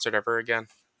in concert ever again?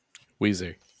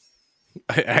 Weezer.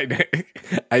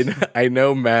 I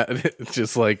know Matt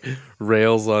just like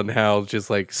rails on how just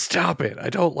like stop it. I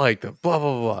don't like them. Blah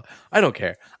blah blah. I don't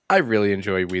care. I really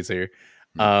enjoy Weezer.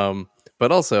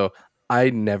 But also I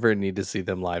never need to see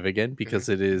them live again because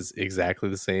it is exactly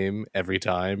the same every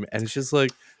time, and it's just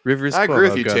like Rivers. I agree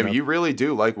with Cuomo you, got Tim. up- You really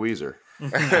do like Weezer.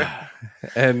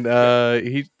 and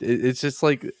it's just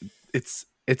like it's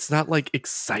not like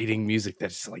exciting music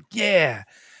that's just like yeah.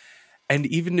 And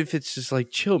even if it's just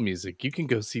like chill music, you can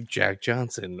go see Jack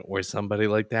Johnson or somebody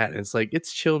like that. And it's like,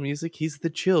 it's chill music. He's the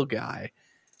chill guy.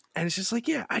 And it's just like,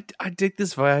 yeah, I dig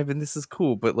this vibe and this is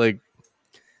cool. But like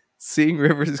seeing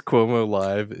Rivers Cuomo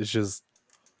live is just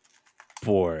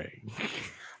boring.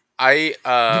 I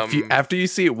After you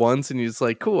see it once and you're just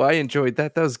like, cool, I enjoyed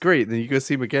that. That was great. And then you go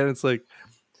see him again. It's like,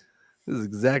 this is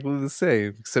exactly the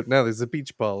same, except now there's a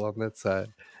beach ball on that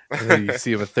side. And then you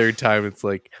see him a third time. It's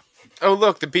like, oh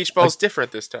look, the beach ball's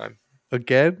different this time.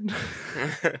 again?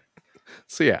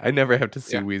 So yeah, I never have to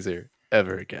see Yeah. Weezer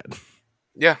ever again.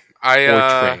 Yeah, Or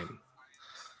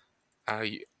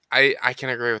Train. I can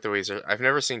agree with the Weezer. I've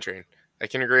never seen Train. I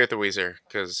can agree with the Weezer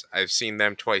because I've seen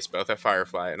them twice, both at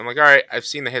Firefly, and I'm like, all right, I've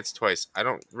seen the hits twice. I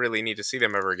don't really need to see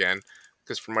them ever again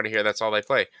because from what I hear, that's all they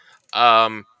play.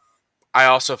 I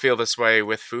also feel this way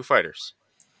with Foo Fighters.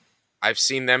 I've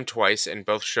seen them twice, and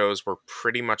both shows were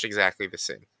pretty much exactly the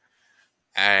same.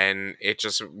 And it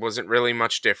just wasn't really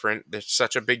much different. They're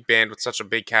such a big band with such a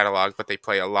big catalog, but they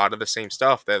play a lot of the same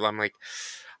stuff that I'm like,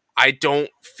 I don't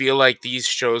feel like these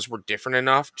shows were different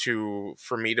enough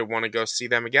for me to want to go see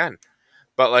them again.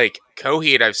 But like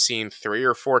Coheed, I've seen 3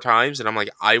 or 4 times, and I'm like,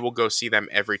 I will go see them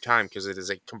every time because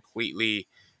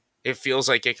it feels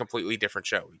like a completely different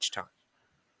show each time.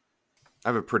 I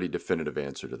have a pretty definitive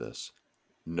answer to this.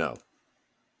 No.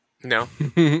 No,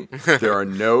 There are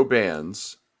no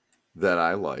bands that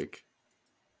I like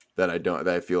that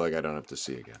I feel like I don't have to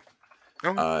see again.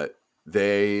 Okay.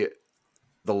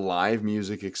 The live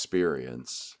music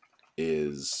experience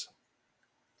there's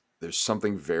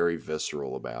something very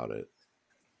visceral about it,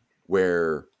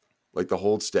 where like the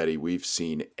Hold Steady, we've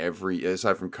seen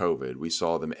aside from COVID, we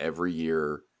saw them every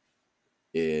year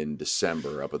in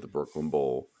December up at the Brooklyn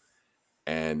Bowl.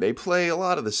 And they play a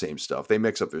lot of the same stuff. They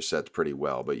mix up their sets pretty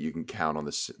well, but you can count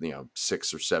on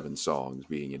 6 or 7 songs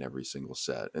being in every single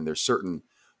set. And there's certain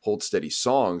Hold Steady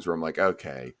songs where I'm like,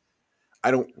 okay,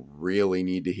 I don't really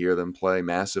need to hear them play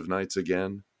Massive Nights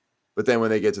again. But then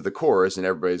when they get to the chorus and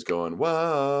everybody's going,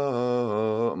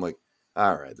 whoa, I'm like,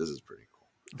 all right, this is pretty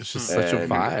cool. It's just such a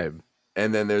vibe.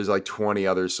 And then there's like 20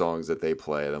 other songs that they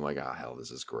play. And I'm like, oh, hell,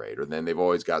 this is great. Or then they've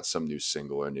always got some new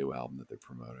single or new album that they're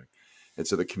promoting. And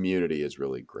so the community is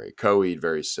really great. Coheed,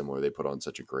 very similar. They put on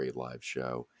such a great live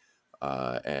show.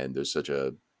 And there's such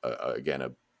a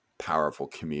powerful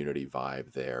community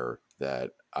vibe there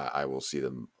that I will see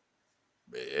them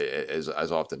as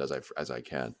often as I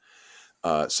can.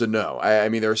 So no, I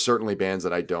mean, there are certainly bands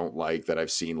that I don't like that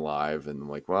I've seen live, and I'm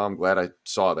like, well, I'm glad I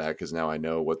saw that because now I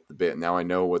know what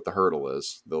the hurdle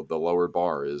is. The lower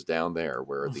bar is down there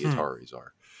where the Ataris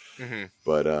are.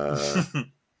 Mm-hmm.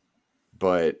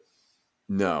 But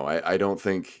no, I don't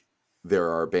think there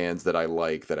are bands that I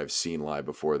like that I've seen live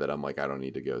before that I'm like, I don't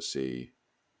need to go see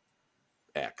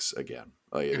X again.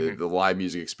 Like the live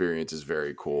music experience is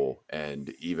very cool,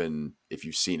 and even if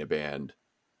you've seen a band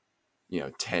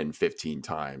 10, 15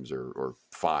 times or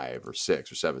 5 or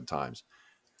 6 or 7 times,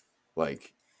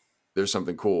 like there's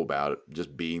something cool about it,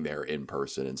 just being there in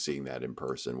person and seeing that in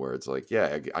person, where it's like,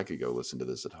 yeah, I could go listen to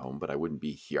this at home, but I wouldn't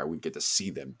be here. I wouldn't get to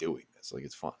see them doing this. Like,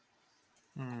 it's fun.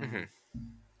 Mm-hmm.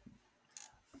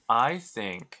 I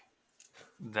think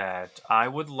that I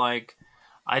would like.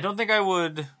 I don't think I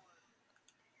would.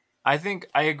 I think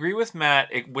I agree with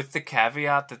Matt with the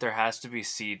caveat that there has to be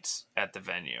seats at the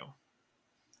venue.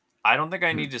 I don't think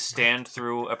I need to stand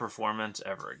through a performance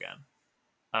ever again.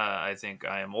 I think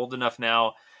I am old enough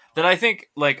now that I think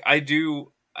like I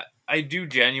do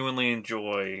genuinely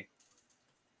enjoy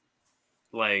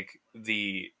like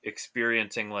the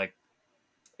experiencing like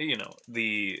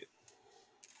it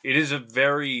is a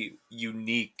very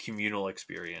unique communal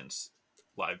experience,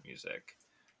 live music,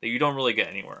 that you don't really get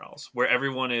anywhere else, where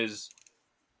everyone is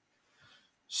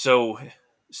so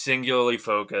singularly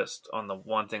focused on the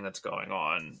one thing that's going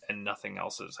on and nothing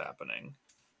else is happening.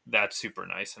 That's super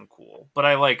nice and cool. But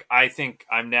I think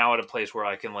I'm now at a place where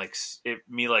I can like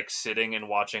sitting and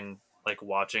watching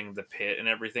the pit and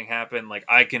everything happen. Like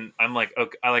I'm like,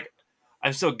 okay,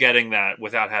 I'm still getting that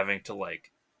without having to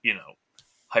like,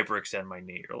 hyperextend my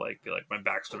knee or like be like my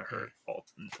back's gonna hurt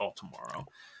all tomorrow.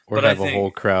 Or But have I a whole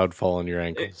think crowd fall on your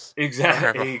ankles.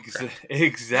 exactly.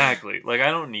 Like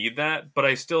I don't need that, but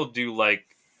I still do like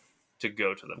to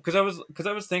go to them because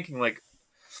I was thinking like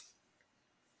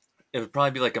it would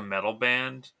probably be like a metal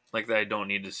band like that I don't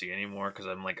need to see anymore because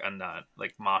I'm not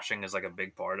like moshing is like a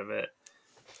big part of it,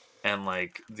 and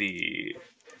like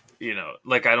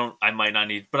like I might not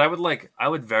need, but I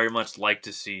would very much like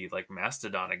to see like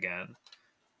Mastodon again,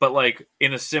 but like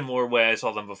in a similar way I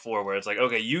saw them before where it's like,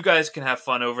 okay, you guys can have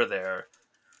fun over there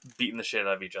beating the shit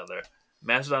out of each other.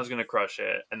 Mastodon's gonna crush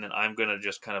it, and then I'm gonna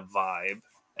just kind of vibe,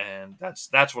 and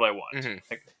that's what I want. Mhm.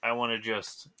 Like, I want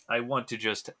to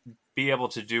just be able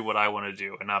to do what I want to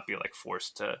do, and not be like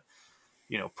forced to,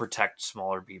 protect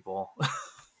smaller people.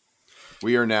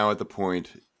 We are now at the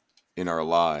point in our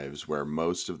lives where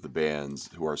most of the bands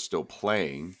who are still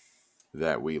playing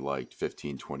that we liked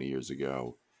 15, 20 years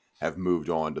ago have moved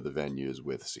on to the venues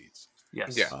with seats.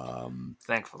 Yes, Yeah.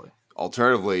 thankfully.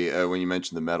 Alternatively, when you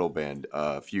mentioned the metal band,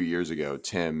 a few years ago,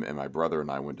 Tim and my brother and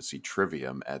I went to see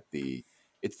Trivium at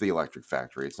it's the Electric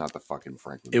Factory. It's not the fucking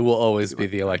Franklin. It will always be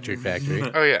the Electric Factory.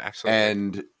 Oh yeah, absolutely.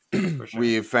 And For sure.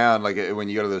 we found like when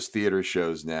you go to those theater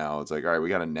shows now, it's like, all right, we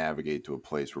got to navigate to a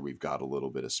place where we've got a little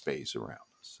bit of space around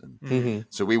us. And Mhm.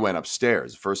 so we went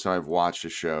upstairs. The first time I've watched a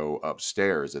show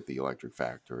upstairs at the Electric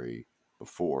Factory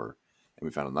before, and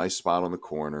we found a nice spot on the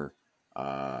corner.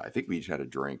 I think we each had a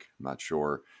drink. I'm not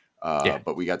sure. Yeah.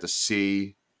 But we got to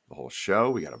see the whole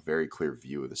show. We got a very clear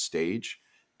view of the stage.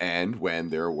 And when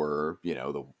there were,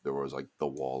 there was like the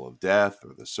Wall of Death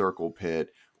or the Circle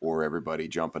Pit or everybody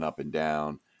jumping up and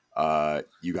down,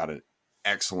 you got an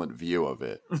excellent view of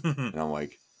it. And I'm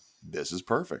like, this is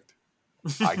perfect.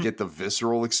 I get the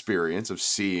visceral experience of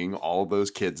seeing all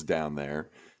those kids down there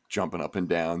jumping up and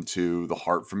down to The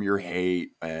Heart From Your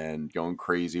Hate and going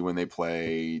crazy when they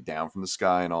play Down From the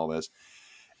Sky and all this.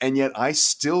 And yet I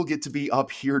still get to be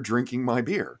up here drinking my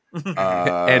beer.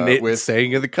 And it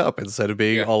staying in the cup instead of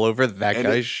being all over that And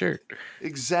guy's shirt.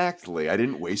 Exactly. I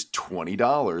didn't waste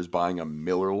 $20 buying a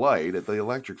Miller Lite at the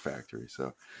Electric Factory.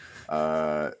 So,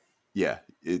 yeah,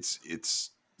 it's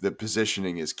the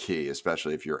positioning is key,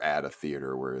 especially if you're at a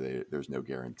theater where there's no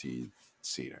guaranteed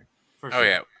seating. For Oh sure.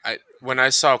 yeah, when I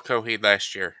saw Coheed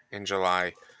last year in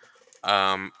July,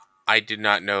 I did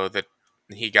not know that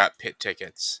he got pit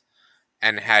tickets,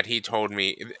 and had he told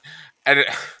me, and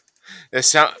it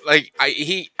sound like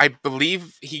I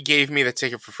believe he gave me the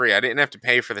ticket for free. I didn't have to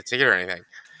pay for the ticket or anything.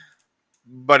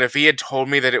 But if he had told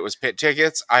me that it was pit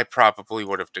tickets, I probably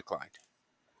would have declined.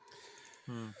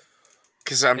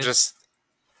 Because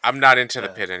I'm not into the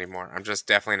pit anymore. I'm just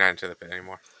definitely not into the pit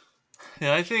anymore.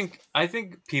 Yeah, I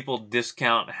think people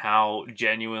discount how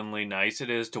genuinely nice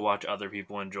it is to watch other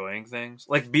people enjoying things.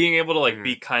 Like being able to like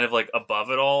be kind of like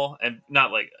above it all, and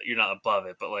not like you're not above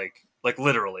it, but like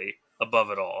literally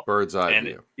above it all. Bird's eye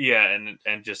view. Yeah,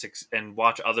 and just and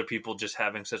watch other people just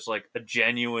having such like a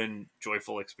genuine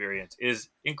joyful experience is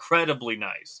incredibly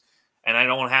nice. And I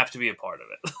don't have to be a part of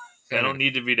it. I don't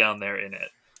need to be down there in it.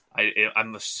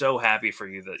 I'm so happy for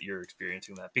you that you're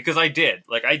experiencing that, because I did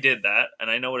that, and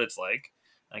I know what it's like.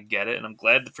 I get it, and I'm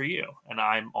glad for you. And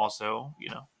I'm also,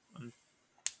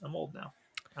 I'm old now.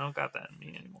 I don't got that in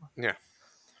me anymore. Yeah.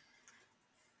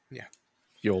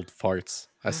 You old farts.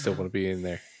 I still want to be in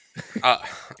there.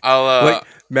 I'll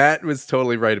Matt was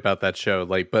totally right about that show.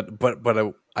 Like, but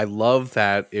I love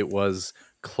that it was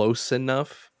close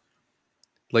enough.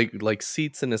 Like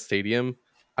seats in a stadium.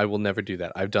 I will never do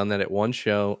that. I've done that at one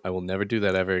show. I will never do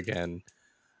that ever again.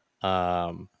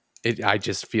 I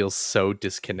just feel so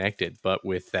disconnected. But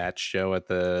with that show at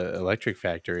the Electric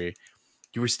Factory,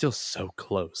 you were still so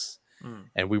close,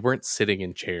 and we weren't sitting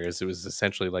in chairs. It was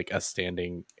essentially like a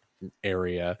standing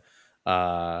area,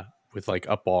 with like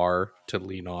a bar to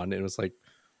lean on. It was like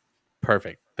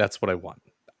perfect. That's what I want.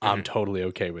 I'm totally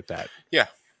okay with that. Yeah.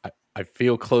 I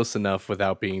feel close enough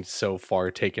without being so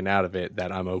far taken out of it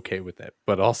that I'm okay with it.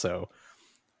 But also,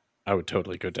 I would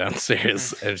totally go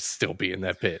downstairs and still be in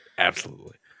that pit.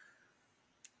 Absolutely.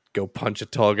 Go punch a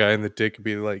tall guy in the dick and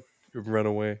be like, run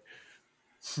away.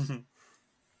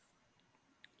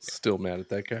 Still mad at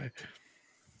that guy.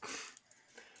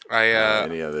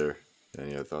 Any other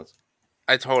thoughts?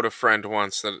 I told a friend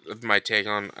once that my take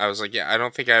on, I was like, yeah, I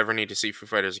don't think I ever need to see Foo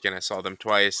Fighters again. I saw them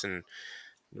twice and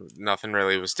nothing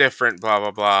really was different, blah,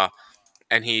 blah, blah.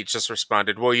 And he just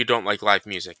responded, "Well, you don't like live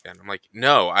music then." I'm like,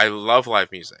 "No, I love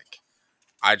live music.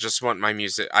 I just want my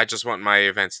music. I just want my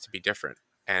events to be different."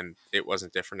 And it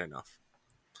wasn't different enough.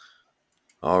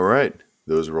 All right.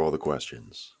 Those were all the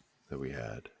questions that we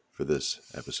had for this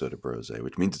episode of Brose,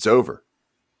 which means it's over.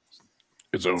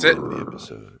 It's That's For it. the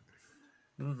episode.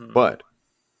 Mhm. But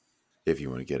if you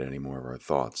want to get any more of our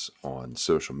thoughts on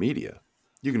social media,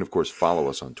 you can, of course, follow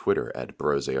us on Twitter at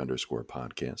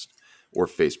Brose_podcast, or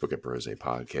Facebook at Brose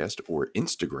Podcast, or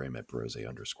Instagram at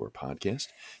Brose_podcast.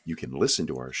 You can listen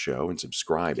to our show and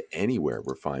subscribe anywhere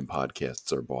where fine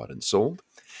podcasts are bought and sold.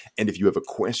 And if you have a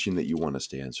question that you want us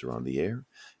to answer on the air,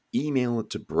 email it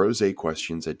to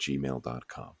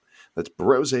brosequestions@gmail.com. That's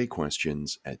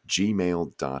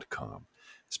brosequestions@gmail.com.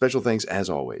 Special thanks, as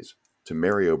always, to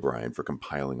Mary O'Brien for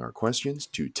compiling our questions,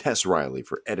 to Tess Riley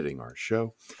for editing our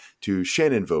show, to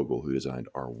Shannon Vogel, who designed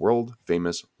our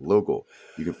world-famous logo.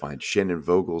 You can find Shannon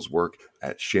Vogel's work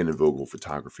at Shannon Vogel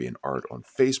Photography and Art on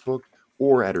Facebook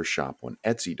or at her shop on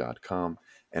Etsy.com.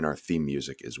 And our theme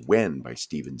music is When by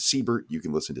Steven Siebert. You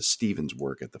can listen to Steven's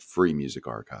work at the Free Music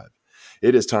Archive.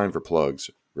 It is time for plugs.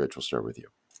 Rich, we'll start with you.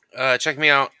 Check me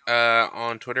out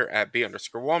on Twitter at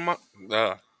B_walnuts.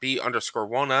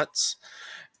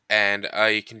 And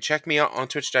you can check me out on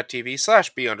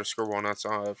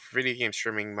twitch.tv/B_walnuts for video game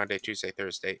streaming Monday, Tuesday,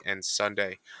 Thursday, and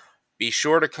Sunday. Be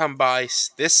sure to come by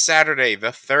this Saturday,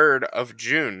 the 3rd of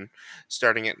June,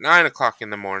 starting at 9 o'clock in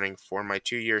the morning for my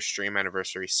 2-year stream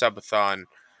anniversary subathon.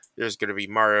 There's going to be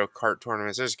Mario Kart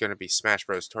tournaments. There's going to be Smash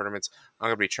Bros. Tournaments. I'm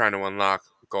going to be trying to unlock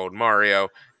Gold Mario.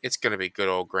 It's going to be good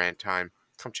old grand time.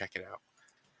 Come check it out.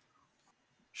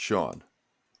 Sean.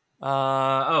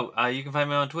 You can find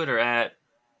me on Twitter at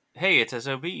Hey, it's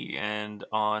SOB, and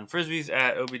on Frisbees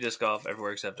at OB Disc Golf,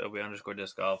 everywhere except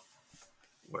OB_Disc Golf,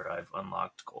 where I've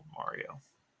unlocked Gold Mario.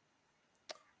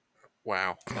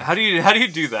 Wow. How do you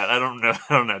do that? I don't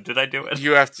know. Did I do it?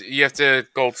 You have to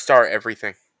gold star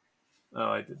everything.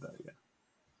 Oh, I did that,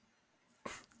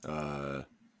 yeah.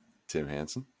 Tim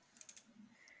Hansen.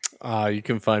 You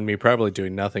can find me probably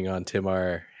doing nothing on Tim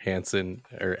R. Hansen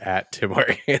or at Tim R.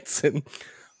 Hansen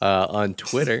on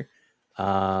Twitter.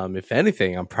 If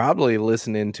anything, I'm probably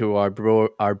listening to our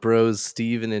bros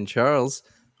Steven and Charles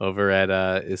over at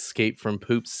Escape from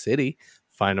Poop City.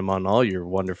 Find them on all your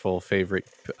wonderful favorite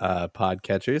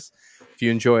podcatchers. If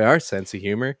you enjoy our sense of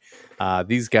humor,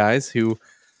 these guys who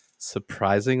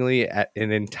surprisingly at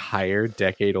an entire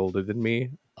decade older than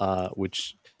me,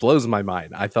 which blows my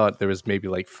mind. I thought there was maybe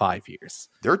like 5 years.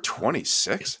 They're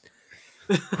 26.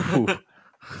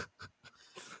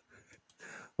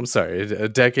 I'm sorry, a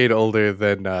decade older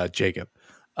than Jacob.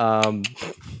 Oh,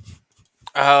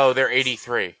 they're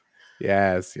 83.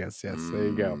 Yes. There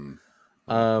you go.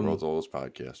 World's oldest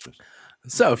podcasters.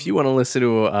 So if you want to listen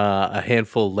to a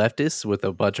handful of leftists with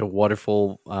a bunch of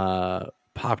wonderful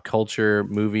pop culture,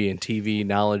 movie, and TV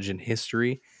knowledge and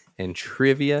history and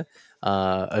trivia,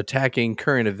 attacking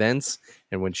current events,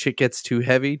 and when shit gets too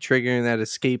heavy, triggering that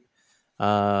escape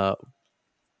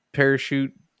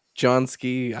parachute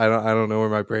Johnski. I don't know where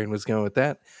my brain was going with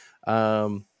that.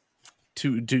 To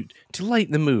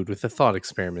lighten the mood with the thought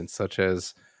experiments such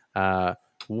as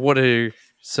what are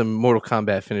some Mortal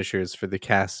Kombat finishers for the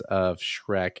cast of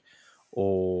Shrek,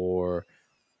 or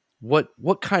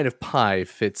what kind of pie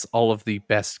fits all of the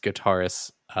best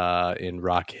guitarists in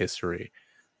rock history.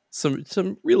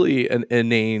 Some really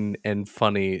inane and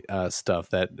funny stuff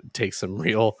that takes some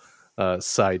real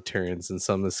side turns, and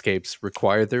some escapes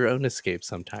require their own escape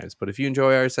sometimes. But if you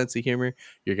enjoy our sense of humor,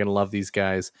 you're going to love these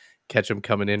guys. Catch them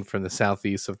coming in from the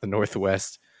southeast of the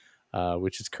Northwest,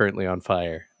 which is currently on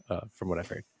fire, from what I've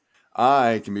heard.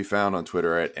 I can be found on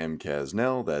Twitter at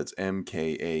mkasnell. That's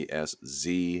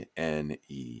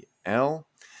MKASZNEL.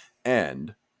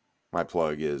 And my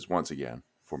plug is, once again,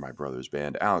 for my brother's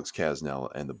band, Alex Kasnell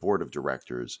and the board of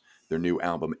directors. Their new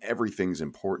album, Everything's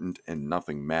Important and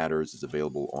Nothing Matters, is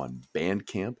available on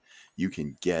Bandcamp. You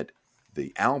can get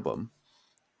the album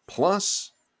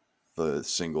plus the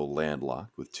single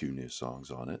Landlocked with 2 new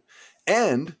songs on it,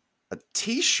 and a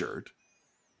t-shirt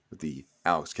with the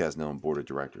Alex Kasnell and board of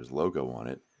directors logo on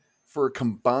it for a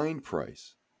combined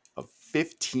price of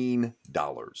 $15.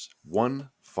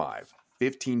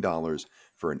 $15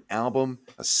 for an album,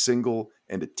 a single,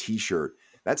 and a t-shirt.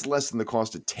 That's less than the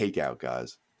cost of takeout,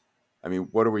 guys. I mean,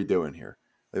 what are we doing here?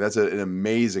 Like, that's an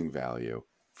amazing value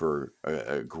for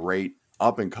a great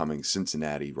up-and-coming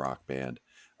Cincinnati rock band,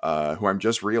 who I'm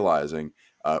just realizing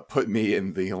put me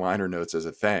in the liner notes as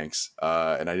a thanks,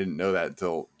 and I didn't know that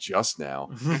until just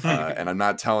now. And I'm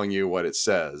not telling you what it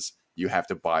says. You have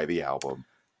to buy the album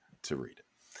to read it.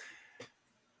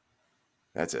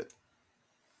 That's it.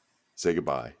 say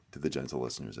goodbye to the gentle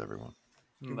listeners, everyone.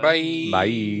 Bye.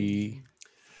 Bye.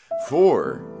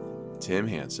 For Tim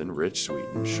Hansen, Rich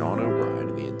Sweeten, Sean O'Brien,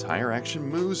 and the entire Action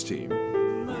Moves team,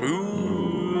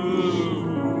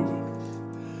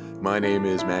 my name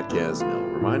is Matt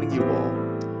Gasnell, reminding you all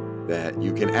that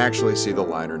you can actually see the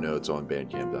liner notes on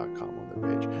bandcamp.com on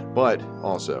their page. But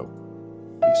also,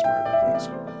 be smart about things.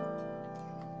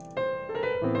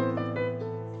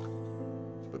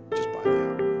 But just buy the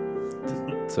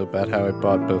album. So about how I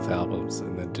bought both albums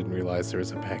and then didn't realize there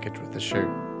was a package with the shirt.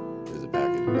 There's a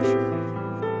package with a shirt.